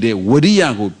 busy de,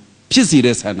 Wiria, pissy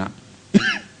de sana.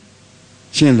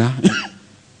 Shena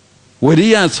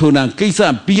Wiria Sona,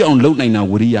 Kesa be on low nine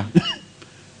Wiria.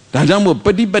 Dajamo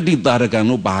Padipadi Tadaka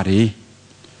no body.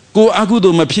 Go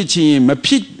Agudo ma pitch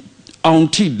on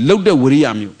tea, load the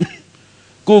Wiriamu.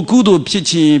 Go Gudo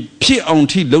pitching, pit on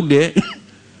tea, load there.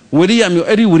 Wiriamu,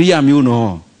 Eddie Wiriamu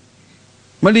no.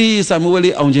 Mali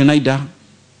Samueli on Jenaida.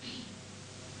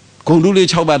 Conduli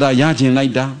Chobada Yajin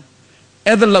Laida.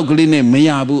 Other locally name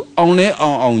Mayabu,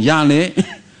 on Yale.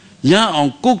 Ya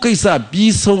on Kokesa,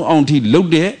 be so on tea,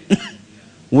 load there.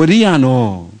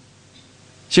 Wiriano.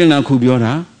 Shena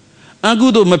Kubiona.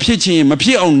 Agudo ma pitch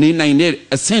on nine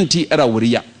a centi at a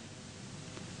Wiria.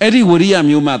 Eddie Wiria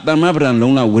Muma, Tamabran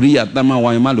Lona Wiria, Tama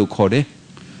Waimalu Code.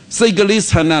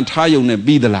 Segalis Hana Tayone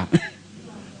Bidala.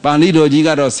 Panido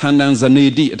Gigaro Sandans and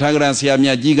Nedi, Tagrasia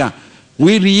Mia Giga.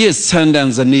 Wiria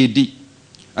Sandans and Nedi.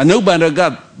 A no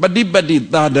badagat, but deep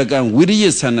Dadagan,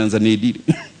 Wiria Sandans and Nedi.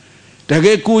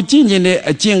 Tagako Chinjine,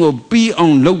 a chingo be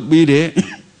on low bide.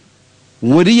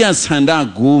 Wiria Sanda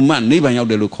Guma, neighbor of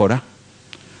the Lucora.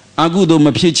 Agudo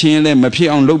Mapichin,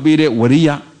 Mapi on low bide,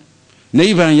 Wiria.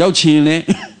 Neighbor Yauchin,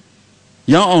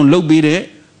 Yaw on low bide,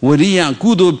 Wiria,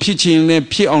 Gudo pitching,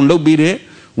 P on low bide,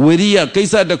 Wiria,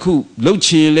 Kesa the Ku, low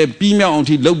chin, Pimia on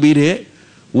tea low bide,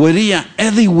 Wiria,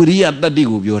 every Wiria that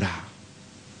digo Yora.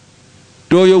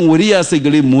 Doyo Wiria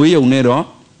Sigli Muyo Nero,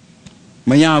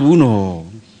 Mayabuno,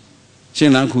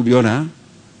 Shenan Kubiona,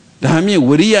 Dami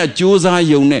Wiria, Josa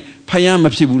Yone, Payama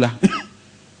Pibula,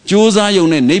 Josa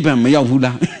Yone, neighbor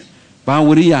Mayavula,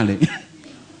 Bawiriale.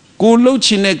 Go low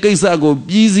chine Kesa go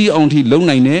busy on tea low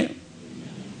nine,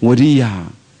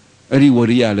 Wiria, Eri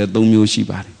Wiria, let Domio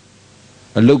Shibari.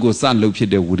 A logo san low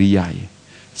pide Wiria,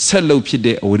 set low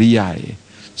pide Wiria,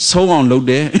 so on low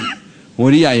there,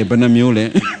 Wiria,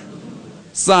 Banamule,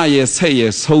 Saye, say,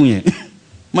 so ye,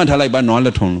 Matalai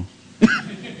Banolaton.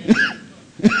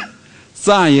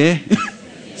 Saye,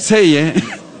 say,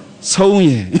 so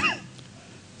ye.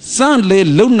 San lay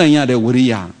low naya de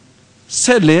Wiria,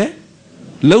 said le.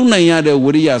 Lona yade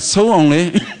Wiria, so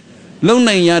only Lona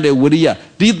yade Wiria,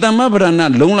 did the Mabrana,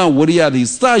 Lona Wiria, the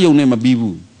star your name a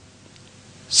bibu.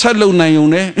 Salo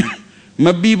Nayone,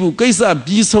 Mabibu, Kaisa,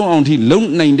 be so on the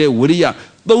lone name de Wiria,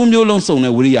 though no long son a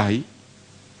Wiria.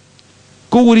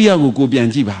 Go Wiria go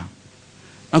Bianjiba.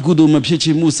 Agudo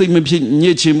Mapichimu, say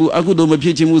Mapichimu, Agudo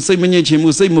Mapichimu, say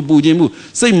Manichimu, say Mabujimu,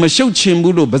 say Masho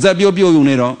Chimbulo, Bazabio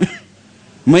Nero.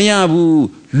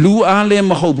 Mayabu, Lu Ale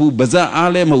Mahobu, Baza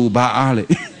Ale Mauba Ale.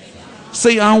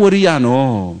 Say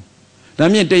Awariano.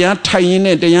 Damien they are tying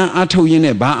it, they are atoying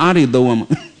it, Ba Ari the woman.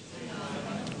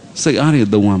 Say Ari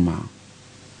the woman.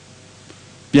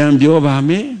 Bian Bioba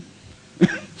me.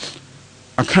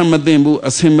 A Kamadembu, a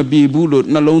Semabi Bulu,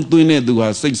 Nalon doing it, do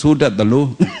I say so that the law.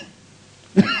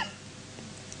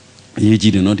 Ye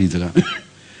did not either.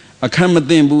 A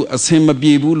Kamadembu, a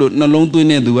Semabi Bulu, Nalon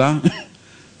doing it, do I.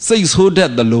 Say so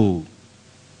that the law.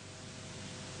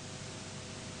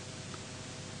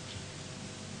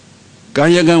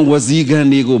 Gayagan was eager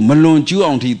nego, Malon Jew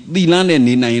on the land and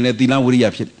Nina in the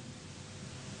Lawria.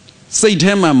 Say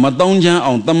Tema, Madonja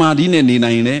on Tamadine Nina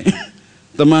in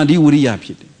Tamadi Uria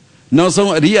Pit. No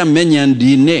so Ria Menyan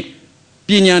Dine,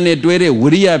 Pinyane Dwere,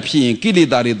 Uria Pin,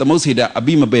 Kilidari, the Mosida,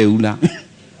 Abima Beula.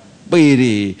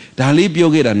 Bede,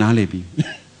 Dalibio get a Nalebi.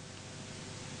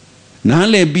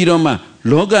 Nale Bidoma.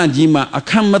 Loga Jima, a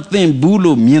Kamatin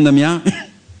Bulu, Mianamia,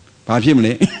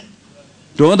 Papimle,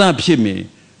 Doda Pime,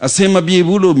 a Semabi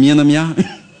Bulu, Mianamia,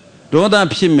 Doda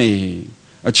Pime,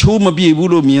 a Choma Bi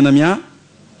Bulu, Mianamia,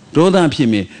 Doda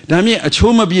Pime, Dami, a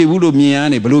Choma Bi Bulu,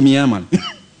 Miane, Blumiaman,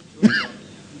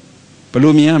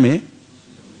 Blumiame,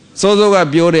 Sozo a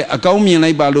Biore, a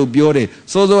Gaumian Balu Biore,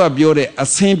 Sozo a Biore, a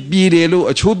Saint Birelu,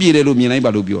 a Chobirelu, Mian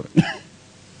Balu Biore.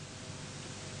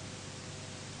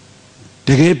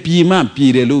 The Pima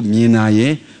Pirelu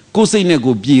Minaye,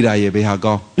 Cosinego Piraye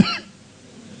Behago.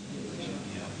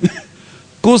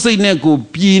 Cosinego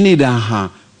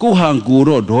Pinidaha, Gohan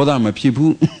Guro, Doda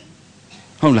Mapipu.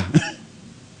 Hola.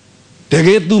 The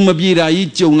get to Mabira,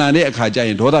 Jona de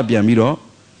Kaja, Doda Biamiro,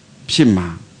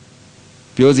 Pima.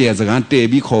 Piosi as a gante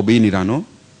be cobinirano.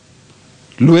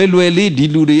 Lueli,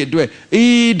 Diludi,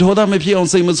 Doda Mapi on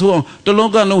same as well. The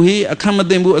longer no he, a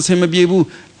Kamadembu, a Semabibu.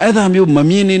 Adam you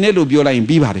Mamini Nelo Biola in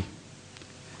Bibari.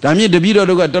 Damie the Bido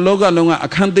got the loga longa a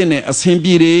cantine a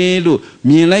Saint-Pirelo,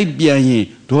 me like Biaye,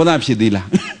 Doda Pidilla.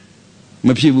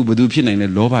 Mapibu Budupin and a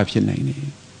Loba Pinane.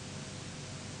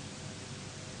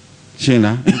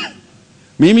 Shena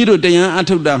Mimi do Dayan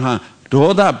Atodaha, ဒေါ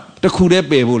သတစ်ခုတည်း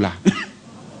ပယ်ဖို့လား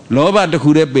လောဘတစ်ခု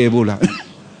တည်းပယ်ဖို့လား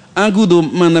အကုသိုလ်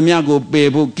မှန်သမျှကိုပယ်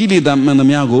ဖို့ကိလေသာမှန်သ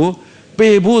မျှကိုပ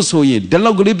ယ်ဖို့ဆိုရင်ဒီ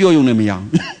လောက်ကလေးပြောရုံနဲ့မရအောင်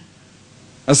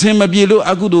အစင်မပြေလို့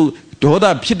အကုသိုလ်ဒေါသ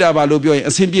ဖြစ်တာပါလို့ပြောရင်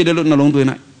အစင်ပြေတယ်လို့နှလုံးသွင်း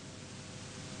လိုက်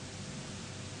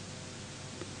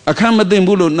အခမ်းမသိ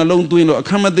ဘူးလို့နှလုံးသွင်းလို့အခ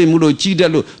မ်းမသိဘူးလို့ကြီးတ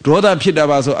က်လို့ဒေါသဖြစ်တာ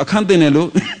ပါဆိုအခမ်းသိတယ်လို့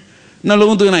နှ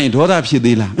လုံးသွင်းလိုက်ရင်ဒေါသဖြစ်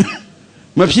သေးလား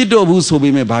မဖြစ်တော့ဘူးဆိုပေ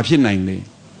မဲ့ဘာဖြစ်နိုင်လဲ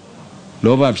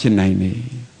လောဘဖြစ်နိုင်တယ်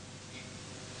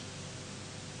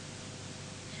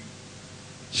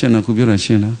ရှင်းလားခုပြောတာရှ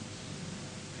င်းလား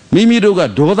မိမိတို့က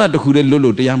ဒေါသတစ်ခုတည်းလွတ်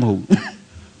လို့တရားမဟုတ်ဘူး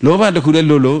လောဘတစ်ခုတည်း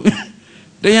လွတ်လို့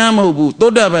တရားမဟုတ်ဘူး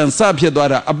သောတာပန်စဖြစ်သွား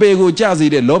တာအပေကိုကြစေ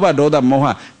တဲ့လောဘဒေါသမောဟ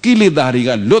ကိလေသာတွေက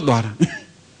လွတ်သွားတာ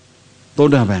သော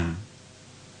တာပန်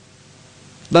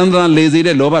တန်တန်လေစေ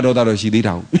တဲ့လောဘဒေါသတော့ရှိသေး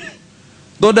တာဟုတ်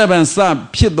သောတာပန်စ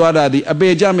ဖြစ်သွားတာဒီအပေ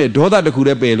ကြမဲ့ဒေါသတစ်ခုတ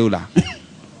ည်းပယ်လို့လား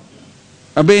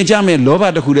အပေကြမဲ့လောဘ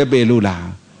တစ်ခုတည်းပယ်လို့လား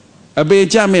အပေ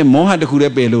ကြမဲ့မောဟတစ်ခုတ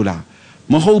ည်းပယ်လို့လား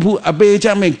မဟုတ်ဘူးအပေကြ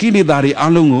မဲ့ကိလေသာတွေအ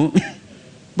လုံးကို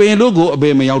ပယ်လို့ကိုအပေ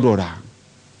မရောက်တော့တာ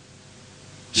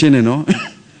ရှင်းနေနော်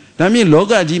ဒါမြင်လော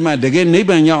ကကြီးမှာတကယ်နိဗ္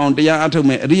ဗာန်ရောက်အောင်တရားအထုတ်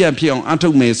မယ်အရိယာဖြစ်အောင်အထု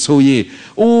တ်မယ်ဆိုရင်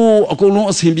အိုးအကုန်လုံး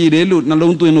အဆင်ပြေတယ်လို့နှ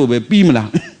လုံးသွင်းလို့ပဲပြီးမလား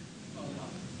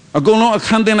အကုန်လုံးအခ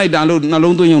န်းသိမ်းလိုက်တာလို့နှ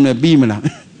လုံးသွင်းရုံနဲ့ပြီးမလား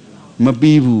မ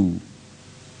ပြီးဘူး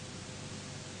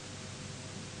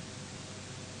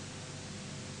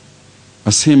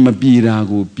အစင်မပြေတာ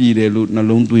ကိုပြေတယ်လို့နှ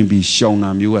လုံးသွင်းပြီးရှောင်တာ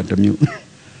မျိုးကတစ်မျိုး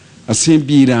အစင်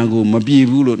ပြေတာကိုမပြေ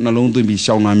ဘူးလို့နှလုံးသွင်းပြီး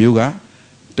ရှောင်တာမျိုးက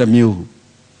တစ်မျိုး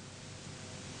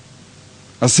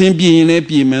အစင်ပြေရင်လည်း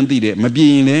ပြေမှန်းသိတယ်မပြေ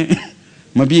ရင်လည်း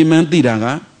မပြေမှန်းသိတာက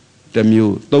တစ်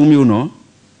မျိုးသုံးမျိုးနော်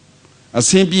အ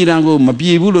စင်ပြေတာကိုမ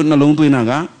ပြေဘူးလို့နှလုံးသွင်းတာ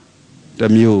ကတ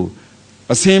စ်မျိုး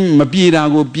အစင်မပြေတာ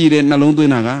ကိုပြေတယ်နှလုံးသွ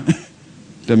င်းတာက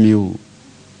တစ်မျိုး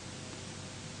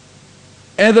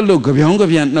အဲ့ဒါလို့ကြပြောင်းကြ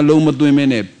ပြန်နှလုံးမသွင်းမဲ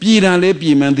နဲ့ပြေတာလဲပြေ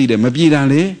မှန်းသိတယ်မပြေတာ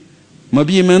လဲမ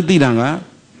ပြေမှန်းသိတာက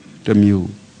တစ်မျိုး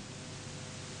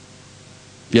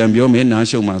ပြန်ပြောမယ်နား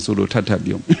ရှုံမှာဆိုလို့ထပ်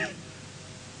ပြော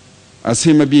အစ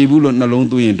င်မပြေဘူးလို့နှလုံး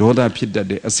သွင်းရင်ဒေါသဖြစ်တတ်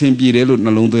တယ်အစင်ပြေတယ်လို့နှ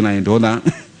လုံးသွင်းလိုက်ရင်ဒေါသ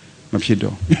မဖြစ်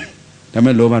တော့ဒါ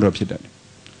မဲ့လောဘတော့ဖြစ်တတ်တယ်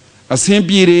အစင်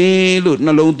ပြေတယ်လို့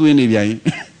နှလုံးသွင်းနေပြန်ရင်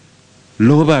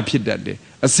လောဘဖြစ်တတ်တယ်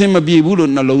အစင်မပြေဘူးလို့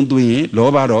နှလုံးသွင်းရင်လော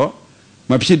ဘတော့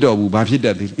မဖြစ်တော့ဘူးဘာဖြစ်တ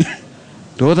တ်သေးလဲ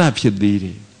ဒေါသဖြစ်သေးတ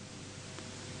ယ်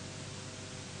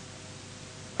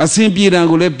အစင်ပြေတာ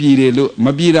ကိုလည်းပြေတယ်လို့မ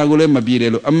ပြေတာကိုလည်းမပြေတယ်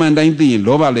လို့အမှန်တိုင်းသိရင်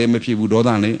လောဘလည်းမဖြစ်ဘူးဒေါသ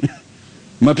လည်း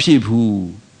မဖြစ်ဘူး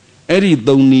အဲ့ဒီ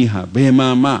သုံးနည်းဟာဘယ်မှာ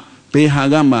မှဘယ်ဟာ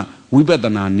ကမှဝိပဿ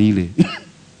နာနည်းလေ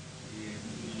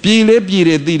ပြေလဲပြေတ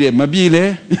ယ်သိတယ်မပြေလဲ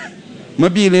မ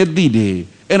ပြေလဲသိတယ်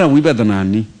အဲ့ဒါဝိပဿနာ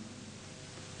နည်း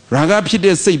ရာဂဖြစ်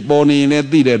တဲ့စိတ်ပေါ်နေရင်လည်း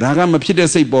သိတယ်ရာဂမဖြစ်တဲ့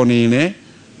စိတ်ပေါ်နေရင်လည်း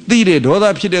သိတယ်ဒေါသ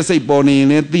ဖြစ်တဲ့စိတ်ပေါ်နေရင်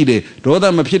လည်းသိတယ်ဒေါသ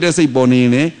မဖြစ်တဲ့စိတ်ပေါ်နေရ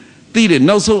င်လည်းသိတယ်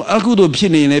နောက်ဆုံးအကုသိုလ်ဖြ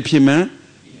စ်နေရင်လည်းဖြစ်မှန်း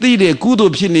သိတယ်ကုသို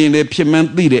လ်ဖြစ်နေရင်လည်းဖြစ်မှန်း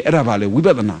သိတယ်အဲ့ဒါပါလေဝိပ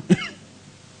ဿနာ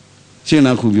ရှင်း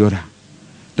လားခုပြောတာ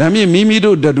ဒါမြင့်မိမိ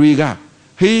တို့တွေက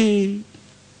ဟေး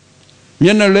မျ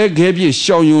က်နှာလဲခဲပြည့်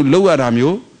ရှောင်ယုံလောက်ရတာ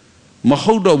မျိုးမ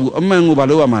ဟုတ်တော့ဘူးအမှန်ကိုဘာ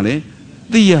လို့ရမှာလဲ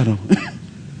သိရတော့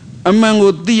အမှန်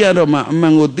ကိုသိရတော့မှအမှ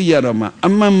န်ကိုသိရတော့မှအ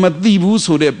မှန်မသိဘူး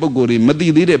ဆိုတဲ့ပုံကိုယ်တွေမသိ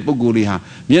သေးတဲ့ပုံကိုယ်တွေဟာ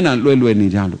မျက်နှာလွယ်နေ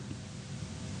ကြလို့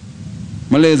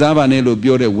မလဲစားပါနဲ့လို့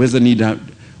ပြောတဲ့ဝေ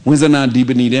ဇနာဒီပ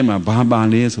ဏီထဲမှာဘာပါ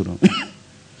လဲဆိုတော့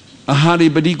အာဟာရိ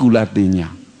ပတိကူလတင်ညာ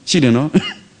ရှိတယ်နော်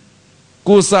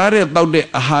ကိုစားတဲ့တောက်တဲ့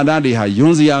အာဟာရတွေဟာယွ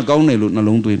န်စရာကောင်းတယ်လို့နှ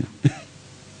လုံးသွင်းတာ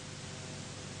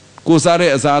ကိုစား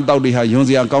တဲ့အစာအသောက်တွေဟာယွန်စ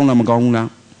ရာကောင်းလားမကောင်းဘူးလား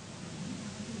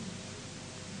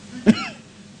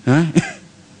ဟမ်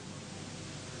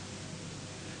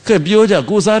ကဲပြောကြ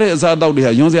ကိုစားတဲ့အစာအသောက်တွေ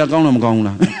ဟာယွန်စရာကောင်းလားမကောင်းဘူး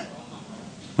လားဟ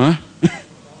မ်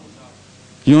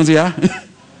ယွန်စရာ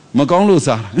မကောင်းလို့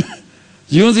စား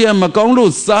ယွန်စရာမကောင်း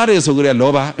လို့စားတယ်ဆိုကြတဲ့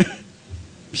လောဘ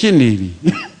ဖြစ်နေပြီ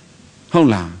ဟုတ်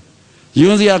လားယွ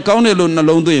န်စရာကောင်းတယ်လို့နှ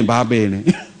လုံးသွင်းရင်ဘာပယ်လဲ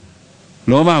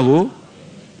လောဘကို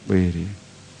ပယ်တယ်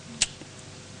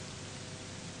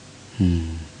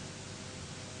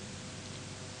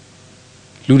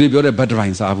လူတွေပြောတဲ့ဘတ်တရို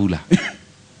င်စားဘူးလား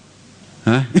ဟ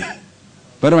မ်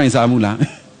ဘတ်တရိုင်စားဘူးလား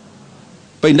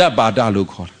ပိန္ဒပါဒလို့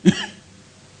ခေါ်တာ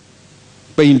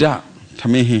ပိန္ဒထ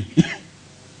မင်းဟင်း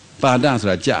ပါဒဆို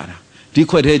တာကြာတာဒီ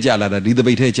ခွက်ထဲကြာလာတာဒီတ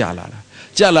ပိတ်ထဲကြာလာတာ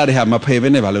ကြာလာတဲ့ဟာမဖယ်ပဲ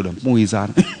နဲ့ဘာလို့တော့မှုေစား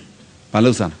တာဘာ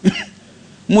လို့စား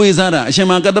မွေစားတာအရှင်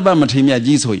မကတ္တပမထေရမြတ်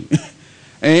ကြီးဆိုရင်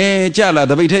ကြာလာ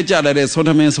တပိတ်ထဲကြာလာတဲ့ဆွန်ထ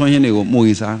မင်းဆွန်ဟင်းတွေကို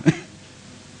မွေစား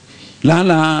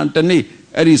လာတနေ့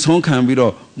အဲ့ဒီဆွန်ခံပြီး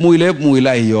တော့မွေလဲမွေ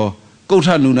လိုက်ရောကုဋ္ဌ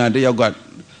နုနာတယောက်က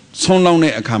ဆွန်လောင်း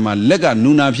တဲ့အခါမှာလက်က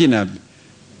နုနာဖြစ်နေ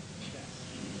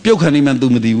ပြုတ်ခံနေမှသူ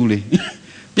မသိဘူးလေ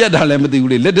ပြတ်တာလည်းမသိ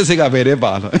ဘူးလေလက်တစ်စိတ်ကဘယ်ထဲ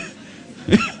ပါတော့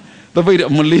တပိတ်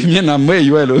မလေးမျက်နှာမဲ့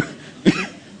ရွယ်လို့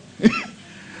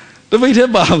တပိတ်ထဲ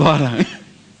ပါသွားတာ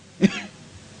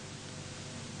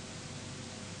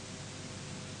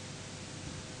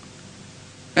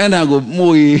အဲ့ဒါကို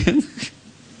မှုေ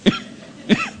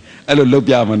အဲ့လိုလုပ်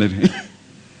ပြမှနေတယ်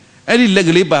အဲ့ဒီလက်က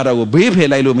လေးပါတော့ကိုဘေးဖယ်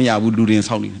လိုက်လို့မရဘူးလူတင်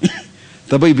ဆောက်နေ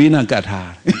တပိတ်ဘေးနာကတ်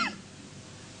ထား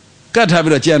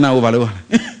ပြီးတော့ကြံနာကိုဘာလို့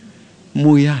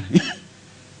မှုရတယ်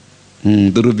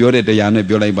သူတို့ပြောတဲ့တရားနဲ့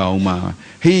ပြောလိုက်ပါအောင်မှာ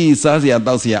ဟေးစားစရာ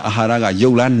တောက်စရာအာဟာရကရု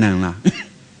ပ်လားနံလား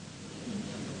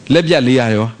လက်ပြတ်လေးရ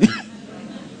ရော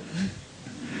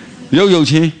ရုပ်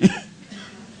ချင်း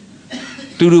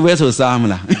တူတူပဲဆိုစားမ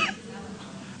လား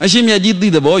အရှင်မြတ်ကြီးသိ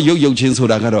တဲ့ဘောရုပ်ချင်းဆို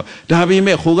တာကတော့ဒါပေ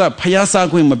မဲ့ဟိုကဖျားစား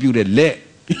ခွင့်မပြုတဲ့လက်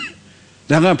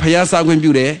ဒါကဖျားစားခွင့်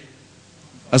ပြုတဲ့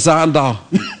အစာအသော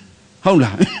ဟုတ်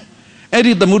လားအဲ့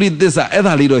ဒီသမုဒိသစ္စာအဲ့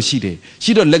ဒါလေးတော့ရှိတယ်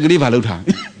ရှိတော့လက်ကလေးဘာလုပ်ထား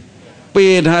ပေ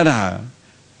ထားတာ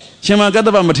ရှင်မကတ္တ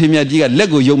ဗမထေရမြတ်ကြီးကလက်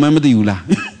ကိုယုံမှန်းမသိဘူးလား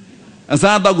အစာ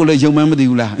အသောကိုလည်းယုံမှန်းမသိ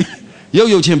ဘူးလားရု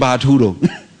ပ်ချင်းဘာထူးတော့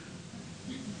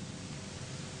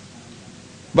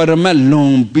ပရမတ်လွ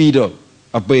န်ပြီးတော့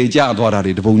အပေကြသွားတာ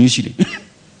တွေတပုံကြီးရှိတယ်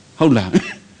ဟုတ်လား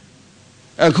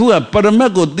အခုကပရမ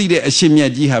တ်ကိုသိတဲ့အရှင်မြ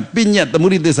တ်ကြီးဟာပညတ်သမု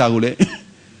ဒိသစ္စာကိုလည်း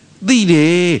သိတ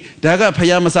ယ်ဒါက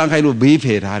ဖျားမစားခိုင်းလို့ဘေးဖ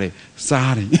ယ်ထားတယ်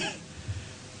စားတယ်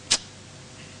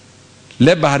လ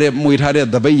က်ပါတဲ့မွေထားတဲ့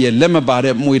သပိတ်ရဲ့လက်မပါ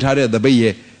တဲ့မွေထားတဲ့သပိတ်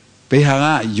ရဲ့ဘေဟာက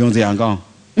ယွန်စရာကောင်း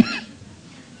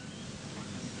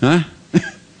ဟမ်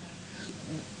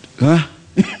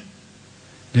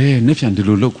နေပြန်ဒီ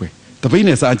လိုလုပ်ခွေသပိတ်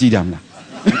နဲ့စားကြည့်ကြမလား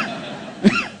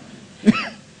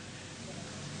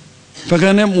ပကံ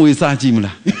နဲ့မွေစားကြည့်မ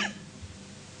လား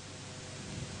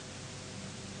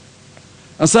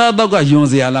အစားတော့ကယွန်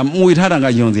စရာလားမွေထားတာက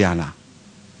ယွန်စရာလား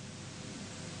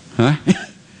ဟမ်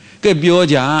ကဲပြော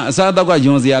ကြအစားတော့က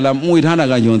ယွန်စရာလားမွေထားတာ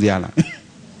ကယွန်စရာလား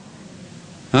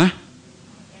ဟမ်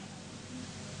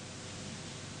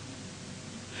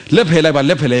လက်ဖယ်လိုက်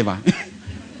ပါ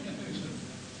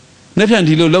နှစ်ဖြန်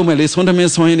ဒီလိုလုံးမဲ့လေဆွန်းသမ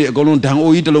င်းဆွန်းရင်းတွေအကုန်လုံးဒံ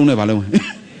အိုကြီးတစ်လုံးနဲ့ပါလုံးဟ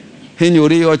င်းညို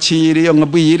တွေရောချီတွေရောင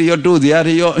ပိတွေရောတို့စရာ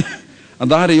တွေရောအ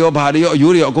သားတွေရောဘာတွေရောအ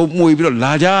ယိုးတွေရောအကုန်မှုပြီးတော့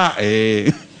လာကြ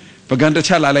ပကံတစ်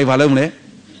ချက်လာလိုက်ပါလုံးမလဲ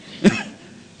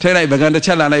ထဲလိုက်ပကံတစ်ချ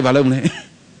က်လာလိုက်ပါလုံးမလဲ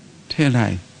ထဲလို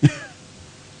က်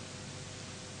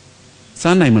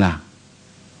စားနိုင်မလား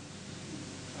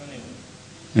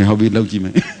ဟုတ်ပြီလောက်ကြည့်မ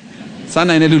ယ်စား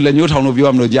နိုင်တဲ့လူလက်ညှိုးထောင်လို့ပြော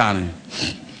ရမလို့ကြားနေ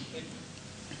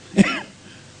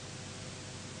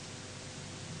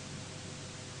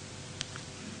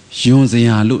ယွန်စ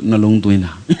ရာလို့နှလုံးသွင်း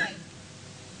တာ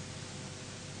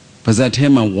ပါဇက်ထဲ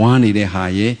မှာဝါးနေတဲ့ဟာ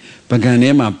ရဲ့ပကံထဲ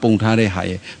မှာပုံထားတဲ့ဟာ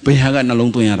ရဲ့ဘယ်ဟာကနှ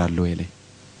လုံးသွင်းရတာလွယ်လေ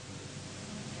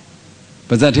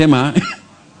ပါဇက်ထဲမှာ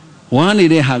ဝါးနေ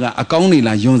တဲ့ဟာကအကောင်းနေ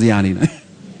လားယွန်စရာနေလား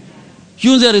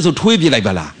ယွန်စရာတွေဆိုထွေးပြလိုက်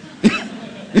ပါလား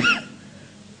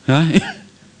ဟမ်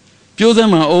ပြောစ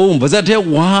မ်းမအောင်ပါဇက်ထဲ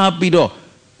ဝါးပြီးတော့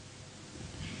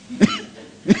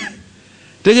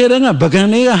တကယ်တမ်းကပကံ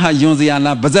လေးကဟာယွန်စရာ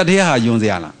လားပါဇက်ထဲဟာယွန်စ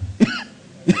ရာလား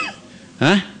ဟ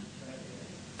မ်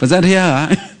ပါဇက်ထဲ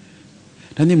ဟာ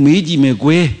ဒါနဲ့မေးကြည့်မယ်ကွ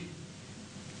ယ်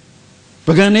ပ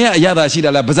ကံလေးကအရသာရှိတာ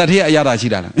လားပါဇက်ထဲကအရသာရှိ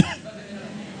တာလား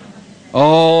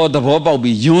ဩသဘောပေါက်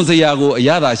ပြီယွန်စရာကိုအရ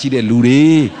သာရှိတဲ့လူတွေ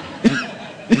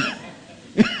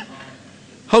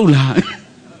ဟုတ်လား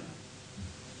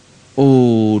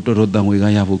အိုးတော်တော်တန်ဝေက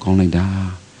ရဖို့ကောင်းလိုက်တာ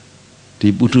ဒီ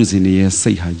ပုထုဇဉ်ရဲ့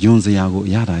စိတ်ဟာယွန်စရာကို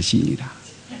အရသာရှိနေတာ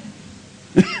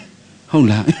ဟုတ်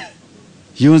လား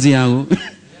ယွန်စရာကို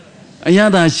အရ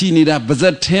သာရှိနေတာပါဇ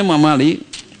က်ထဲမှာမလေ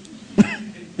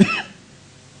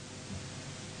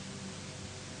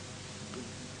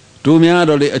တို့များ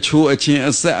တော့လေအချိုးအချင်း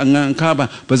အဆက်အငံအခါပါ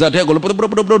ပါဇက်ထဲကိုပ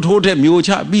ရထိုးတဲ့မျိုး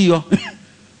ချပြီးရော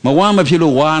မဝါမဖြစ်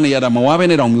လို့ဝါနေရတာမဝါပဲ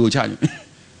နဲ့တော့မျိုးချ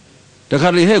တခါ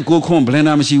လေဟဲ့ကိုခွန်ဘလန်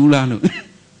နာမရှိဘူးလားလို့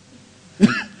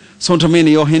ဆုံးထမင်း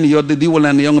နေရောဟင်းနေရောတတိဝလ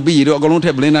န်နေရောငပိရီရောအကုန်လုံးထ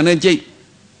က်ဘလန်နာနဲ့ကြိတ်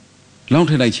လောင်း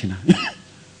ထည့်လိုက်ချင်တာ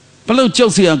ဘလို့ကြော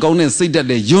က်စရာကောင်းတဲ့စိတ်တက်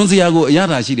တဲ့ယွန်စရာကိုအရ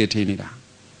သာရှိတယ်ထင်နေတာ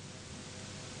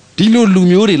ဒီလိုလူ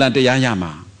မျိုးတွေလားတရားရ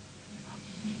မှာ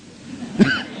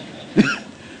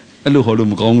အဲ့လိုဟောလို့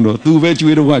မကောင်းတော့သူပဲ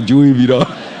ကျွေးတော့ကကျွေးပြီးတော့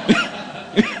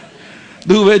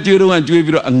သူပဲကျွေးတော့ကကျွေး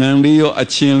ပြီးတော့အငံလေးရောအ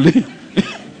ချင်းလေး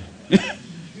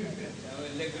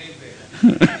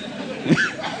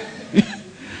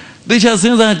တေချာစ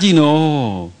ဉ်းစားကြည့်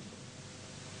နော်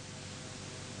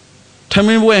ထမ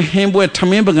င်းပွဲဟင်းပွဲထ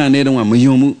မင်းပကံနဲ့တော့မ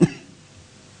ယွံဘူး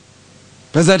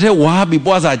ပါဇက်ထဲဝါပြီး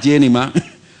ပွားစာကျဲနေမှာ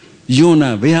ယွန်းတာ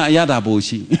ဘယ်ဟာအရသာပို့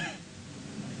ရှိ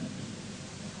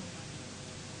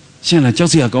ရှင်းလားကြော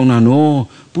က်စရာကောင်းတာနော်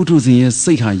ပုထုဇဉ်ရဲ့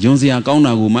စိတ်ဟာယွန်းစရာကောင်း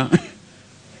တာကိုမှ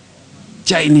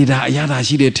ကြိုက်နေတာအရသာ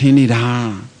ရှိတယ်ထင်နေတာ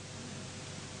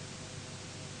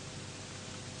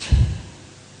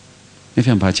မဖ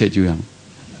န်ပါချက်ကြည့်ရအောင်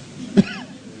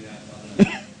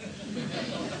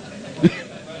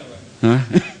ဟမ်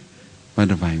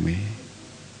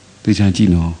对象记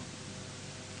喏，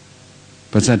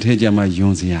不是天家嘛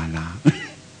用这样啦，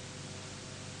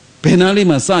别哪里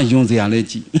嘛啥用这样来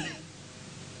记，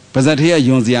不是天家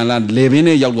用这样啦，那边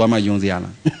的要多嘛用这样啦，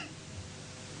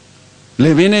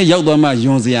那边的要多嘛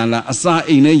用这样啦，啥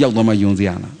一呢要多嘛用这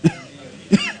样啦。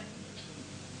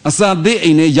啥的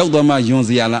一呢要多嘛用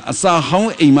这样啦，啥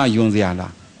好一嘛用这样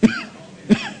啦，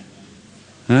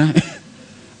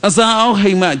啥好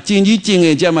黑嘛经济经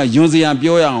验家嘛用这样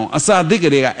表扬，啥的个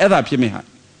那个挨打批评哈，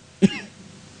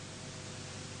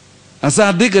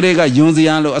啥的个那个用这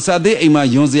样咯，啥的一嘛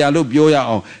用这样咯表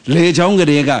扬，来讲个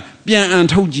那个变按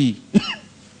投机，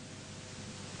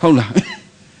好啦，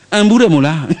按不得么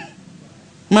啦，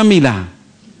妈咪啦，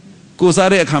过啥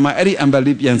的看嘛，哎，按不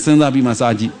里变身上比嘛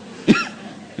啥子。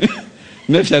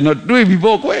那现在对比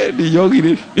不快，你要给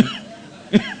你。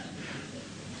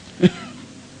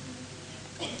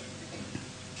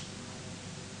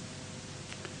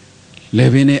那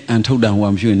边呢，按头当我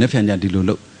们说，那现在的路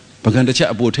路，不看得吃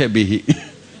不太比，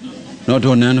那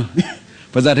多难咯。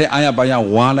不是他哎呀把呀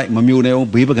挖来，没有那种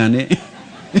背不干的，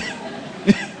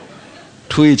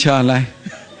推下来，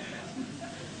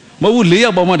我屋里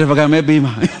要帮忙的不干没背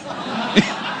嘛，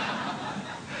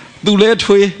都来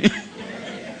推。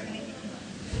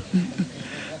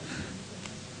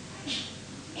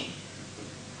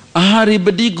อาหารป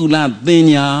ฏิกูลเตี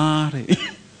ยร์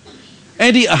ไอ้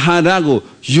ที่อาหารก็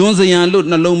ย้อนเสียลุด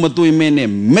นลงมาตัวเมเนี่ย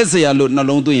ไม่เสียลุดน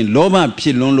ลงตัวเองโลภะผิ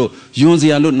ดลงลุย้อนเสี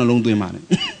ยลุดนลงตัวมาเนี่ย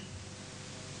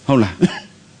ဟုတ်လား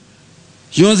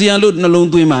ย้อนเสียลุดนลง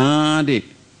ตัวมาดิ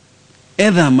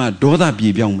အဲ့ဒါမှဒေါသပြေ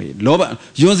ပြောင်းမယ်လောဘ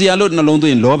ย้อนเสียลุดนลงตัว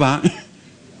เองလောဘ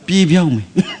ပြေပြောင်းမယ်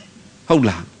ဟုတ်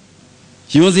လား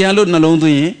ย้อนเสียลุดนลงตัว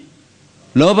เอง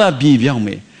လောဘပြေပြောင်းမ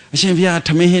ယ်အရှင်ဘုရားထ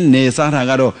မင်းဟင်းနေစားတာ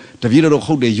ကတော့တပည့်တော်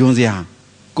ဟုတ်တယ်ယွန်းစရာ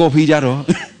ကော်ဖီကြတော့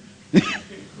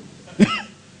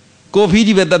ကော်ဖီ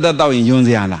ကြီးပဲတတ်တောက်ရင်ယွန်းစ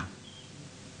ရာလား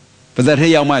ပါဇက်ထဲ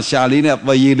ရောက်မှရှာလေးနဲ့ပ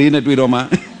ရီလေးနဲ့တွေ့တော့မှ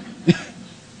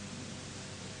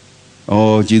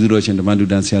အော်ကျေးဇူးတော်ရှင်ဓမ္မတု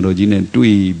တန်ဆရာတော်ကြီးနဲ့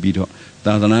တွေ့ပြီးတော့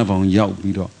သာသနာ့ဘောင်ရောက်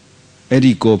ပြီးတော့အဲ့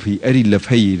ဒီကော်ဖီအဲ့ဒီလက်ဖ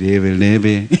က်ရည်တွေပဲလဲ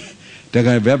ပဲတ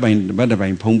ခါဘက်တို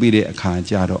င်ဖုံးပြီးတဲ့အခါ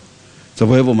ကျတော့စ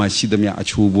ပွဲပေါ်မှာရှိသမျှအ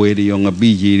ချိုးပွဲတွေရောငပိ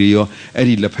ရည်တွေရောအဲ့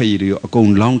ဒီလက်ဖက်ရည်တွေရောအကုန်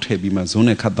လောင်းထည့်ပြီးမှဇွန်း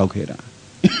နဲ့ခတ်တောက်ခဲ့တာ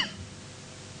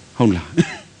ဟုတ်လား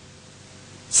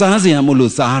စားစရာမ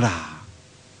လို့စားတာ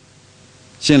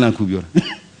ရှင်းလားခုပြောတာ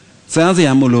စားစ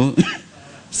ရာမလို့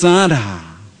စားတာ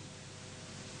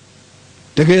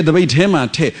တကယ်တပိတ်ထဲမှာ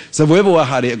ထည့်စပွဲပေါ်က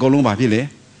ဟာတွေအကုန်လုံးပါဖြစ်လေ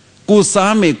ကို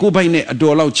စားမယ်ကိုပိုက်နဲ့အ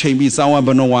တော်လောက်ချိန်ပြီးစောင်းဝဘ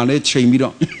နဝါလဲချိန်ပြီး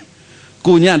တော့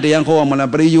ကိုညတရားခေါ်အောင်မလား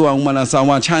ပရိယောအောင်မလားဆောင်း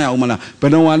ဝါချရအောင်မလားဘယ်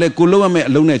တော့မှလည်းကိုလုံးရမယ့်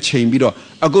အလုံးနဲ့ချိန်ပြီးတော့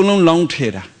အကုန်လုံးလောင်းထဲ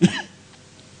တာ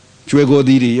ကျွဲကို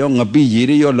သီးတွေရောငပိရည်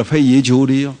တွေရောလက်ဖက်ရည်ချိုး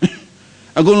တွေရော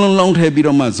အကုန်လုံးလောင်းထဲပြီး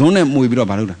တော့မှဇွန်းနဲ့မှုပြီးတော့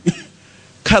မလုပ်တာ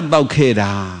ခတ်တော့ခဲ့တာ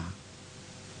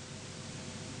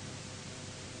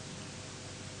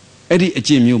အဲ့ဒီအ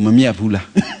ကျင့်မျိုးမမြတ်ဘူးလား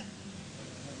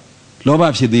လောဘ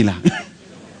ဖြစ်သေးလား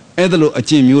အဲ့ဒါလို့အ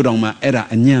ကျင့်မျိုးတောင်မှအဲ့ဒါ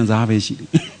အညံ့စားပဲရှိတယ်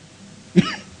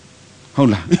ဟု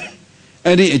တ်လား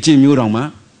အဲ့ဒီအကျင့်မျိုးတောင်မှ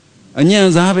အညံ့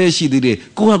စားပဲရှိသေးတယ်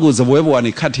ကိုယ့်ဟာကိုယ်ဇပွဲပေါ်က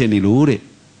နေခတ်ထင်နေလို့တဲ့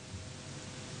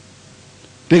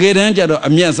တကယ်တမ်းကျတော့အ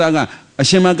မျက်စားကအ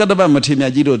ရှင်မကတ္တပမထေရမြ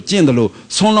တ်ကြီးတို့ကျင့်တယ်လို့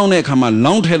ဆုံးလောင်းတဲ့အခါမှာ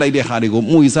လောင်းထည့်လိုက်တဲ့ဟာတွေကို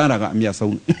မှုစားတာကအမျက်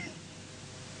ဆုံး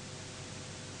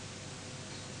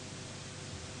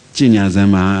ကျင့်ညာဇံ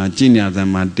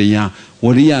မှာတရားဝ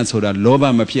ရိယဆိုတာလောဘ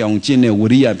မဖြစ်အောင်ကျင့်တဲ့ဝ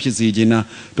ရိယဖြစ်စေခြင်းနဲ့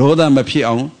ဒေါသမဖြစ်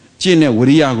အောင်ကျင့်တဲ့ဝ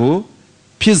ရိယကို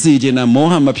ဖြစ်စေခြင်းနဲ့မော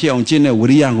ဟမဖြစ်အောင်ကျင့်တဲ့ဝ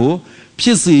ရိယကိုဖြ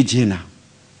စ်စေခြင်းနဲ့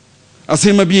အစ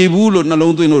င်မပြေဘူးလို့နှ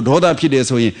လုံးသွင်းလို့ဒေါသဖြစ်တယ်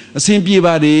ဆိုရင်အစင်ပြေ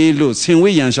ပါတယ်လို့ဆင်ဝိ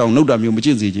ရန်ရှောင်နှုတ်တာမျိုးမကျ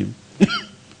င့်စေခြင်း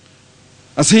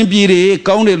အစင်ပြေတယ်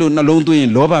ကောင်းတယ်လို့နှလုံးသွင်းရ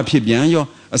င်လောဘဖြစ်ပြန်ရော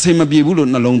အစင်မပြေဘူးလို့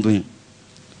နှလုံးသွင်း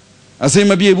အစင်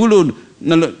မပြေဘူးလို့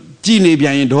ကြည်နေပြ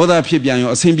န်ရင်ဒေါသဖြစ်ပြန်ရော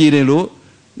အစင်ပြေတယ်လို့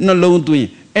နှလုံးသွင်း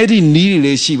အဲ့ဒီနီးတွေလ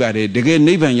ည်းရှိပါတယ်တကယ်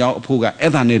နိဗ္ဗာန်ရောက်အဖို့က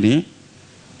အဲ့ဒါနဲ့တင်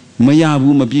မရ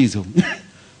ဘူးမပြည့်စုံ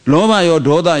လောဘရော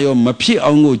ဒေါသရောမဖြစ်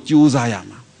အောင်ကိုကြိုးစားရ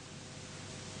မှာ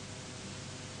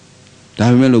ဒါ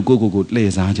ပေမဲ့လို့ကိုလှ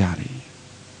ည့်စားကြတယ်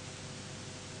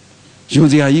ယွန်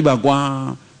စရာကြီးပါကွာ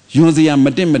ယွန်စရာမ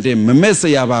တက်မမက်စ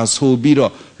ရာပါဆိုပြီး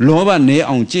တော့လောဘနဲ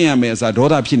အောင်ကျင့်ရမယ်အစားဒေါ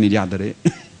သဖြစ်နေကြတဲ့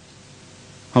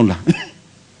ဟုတ်လား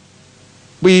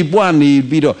ပေပွားနေ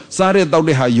ပြီးတော့စားတဲ့တောက်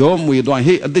တဲ့ဟာရောမွေသွား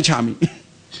ဟေ့အသက်ချပြီ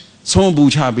ဆုံးပူ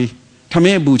ချပြီထမ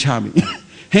င်းပူချပြီ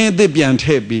ဟင်းအသက်ပြန်ထ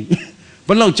ည့်ပြီဘ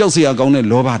လောက်ကြောက်စရာကောင်းတဲ့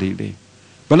လောဘတွေလေ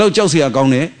ဘလောက်ကြောက်စရာကော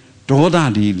င်းတဲ့ဒေါသ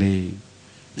တွေလေ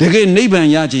တကယ်နိဗ္ဗာန်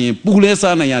ရခြင်းပူလဲ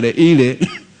စားနိုင်ရတယ်အေးလေ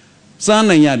စား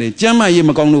နိုင်ရတယ်ကျမ်းမာရေး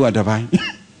မကောင်းလို့ကတပိုင်း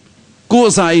ကိုယ်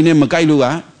အစာအိမ်နဲ့မကြိုက်လို့က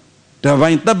တပို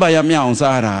င်းတပ်ပါရမြအောင်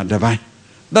စားတာတပိုင်း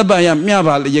တပ်ပါရမြ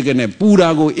ပါလျက်ကနဲ့ပူတာ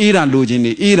ကိုအေးတာလိုချင်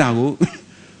နေအေးတာကို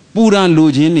Pura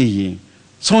Logini,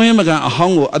 Soyamaga, a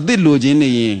hongo, a did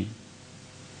Logini.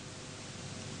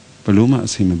 Paloma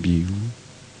seem a view.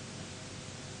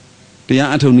 The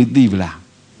Atoni Divla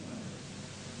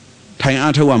Tai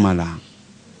Atawamala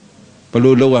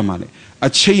Palolo Male. A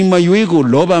chain my yuego,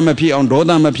 Loba Mapi on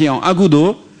Roda Mapi on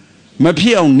Agudo,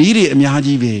 Mapi on Niri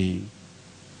Miaji.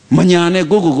 Manane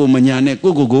Gogo, Manane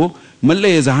Gogo,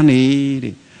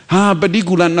 Malezani. Ha,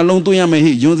 Badikulan along to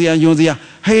Yamahi, Josia,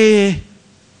 hey,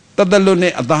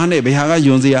 Tadalone Adane, Behaga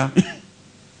Josia.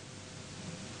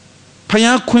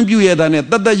 Paya Quimbu Yadane,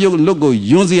 Tata Logo,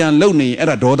 Josia Lone,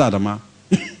 era Doda Dama.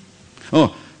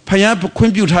 Oh, Paya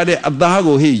Quimbu Tade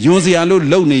Adago, he, Josia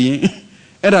Lone,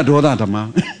 era Doda Dama.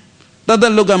 Tata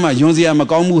Logama, Josia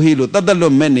Macamu Hilo, Tata Lo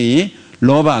Mene,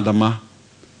 Loba Dama.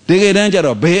 They get danger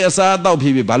of Bay Asa,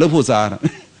 Pibi, Balopusar.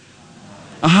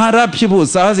 Ahara people,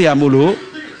 Sazia Mulu.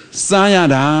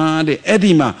 Sayada, the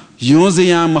Edima,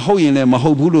 Yonzia Mahoyane,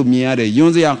 Mahobulu Miade,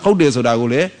 Yonzia Hodes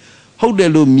Odagole,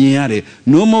 Hodelu Miade,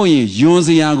 no more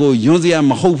Yonziago, Yonzia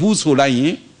Mahobu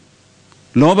Solaye,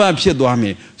 Loba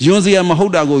Piedoame, Yonzia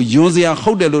Mahodago, Yonzia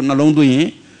Hodelu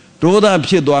Nalonduin, Doda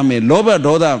Piedoame, Loba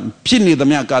Doda, Pini the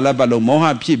Miacalabalo,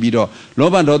 Moha Pibido,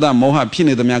 Loba Doda, Moha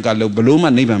Pini the Miacalo, Baluma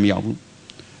Nibam Yabu.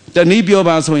 The Nibio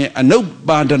Baso, a no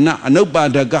badana, a no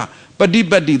badaga. Padi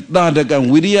Dadagan,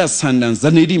 Widia Sandan,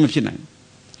 Zanidi Machine.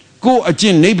 Go a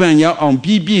gin Nabanya on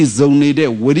PB zone de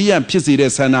Widia Pisi de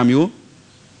Sanamio.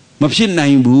 Machine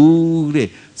nine boo,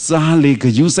 Sale,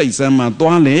 could you say some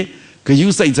toile, could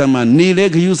you say some Nile,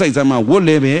 could you say some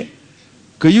Wolebe,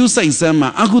 could you say some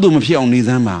Agudo Mafia on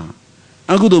Nizama,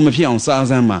 Agudo Mafia on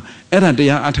Sazama, Era dea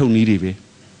Ato Nidive.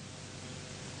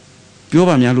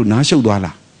 Pioba Mialu Nasho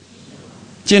Dwala.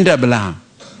 Genda Bla.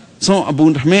 So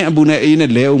abun in a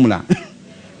leumla.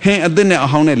 Hey, at dinner a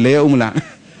honey leumla.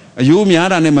 A you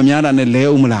miara and mamiara and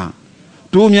leumla.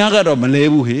 Two miaga of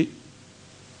Malebu he.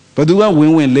 But do I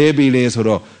win lebi les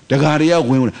or the Garia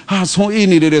win? Ah, so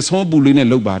in it is so bullying and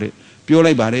look body. Pure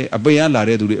like body, a bayala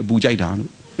to the Bujaitan.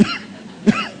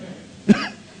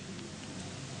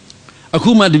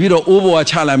 Akuma divido over a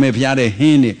chala me piade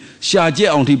henny,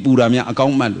 Shaje on Tipuramia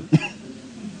account malu.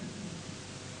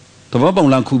 The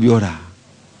Vabon Kubiora.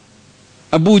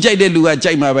 Abu Jai de Lua,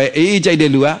 Jaima by A. Jai de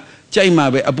Lua, Jaima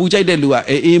by Abu Jai de Lua,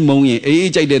 A. Moye, A.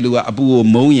 Jai de Lua, Abu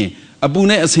Moye,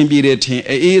 Abune as him be rating,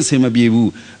 A.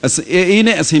 Simabibu, as A.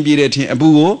 as him be rating,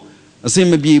 Abu, a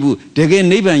Simabibu, the again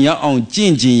neighbor ya on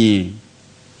Jinji.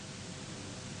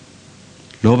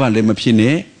 Lova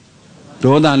lemapine,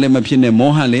 Doda lemapine,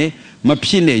 Mohale,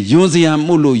 Mapine, Yonzia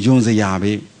Mulu,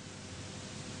 Yonziabe.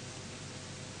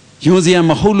 Yonzia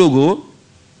Mahologo.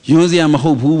 Yonzia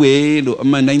Mahobu, a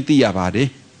man 90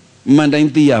 abade, man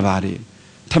 90 abade.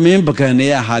 Tamin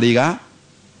Bacanea Hariga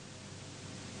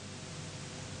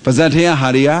Pazatea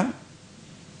Haria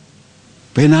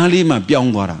Penali ma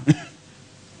Biongora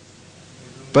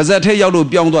Pazate Yalo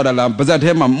Biongora,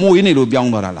 Pazatema Moini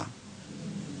Biongora.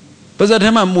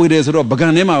 Pazatema Muides or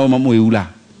Bacanema or Mamuula.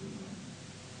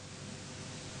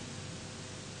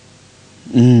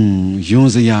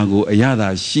 Yonziago,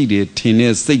 Ayada, Shide,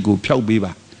 Tine, Sego,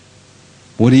 Piaubiba.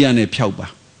 Wodiane Piauba.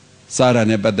 Sara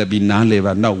ne bada bi na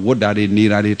leva now woda de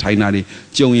nira de taina de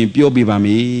jong yin pyo pi ba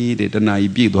mi de tana yi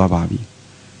piet twa ba bi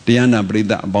တရားနာပရိ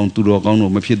သတ်အပေါင်းသူတော်ကောင်း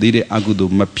တို့မဖြစ်သေးတဲ့အကုသို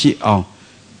လ်မဖြစ်အောင်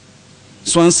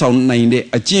စွမ်းဆောင်နိုင်တဲ့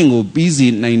အကျင့်ကိုပြီးစီ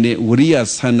နိုင်တဲ့ဝရိယ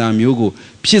ဆန္ဒမျိုးကို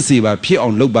ဖြစ်စေပါဖြစ်အော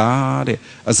င်လုပ်ပါတဲ့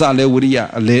အစလဲဝရိယ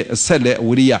အလဲအဆက်လဲဝ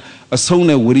ရိယအဆုံး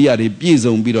လဲဝရိယတွေပြည့်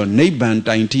စုံပြီးတော့နိဗ္ဗာန်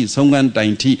တိုင်ထိဆုံးခန်းတို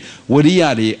င်ထိဝရိယ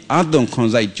တွေအာသွန်ခွန်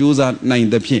ဆိုင်ကြိုးစားနိုင်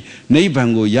သဖြင့်နိဗ္ဗာန်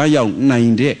ကိုရရောက်နို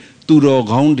င်တဲ့သူတော်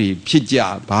ကောင်းတွေဖြစ်ကြ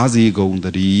ပါစေကုန်သ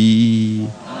တ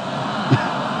ည်း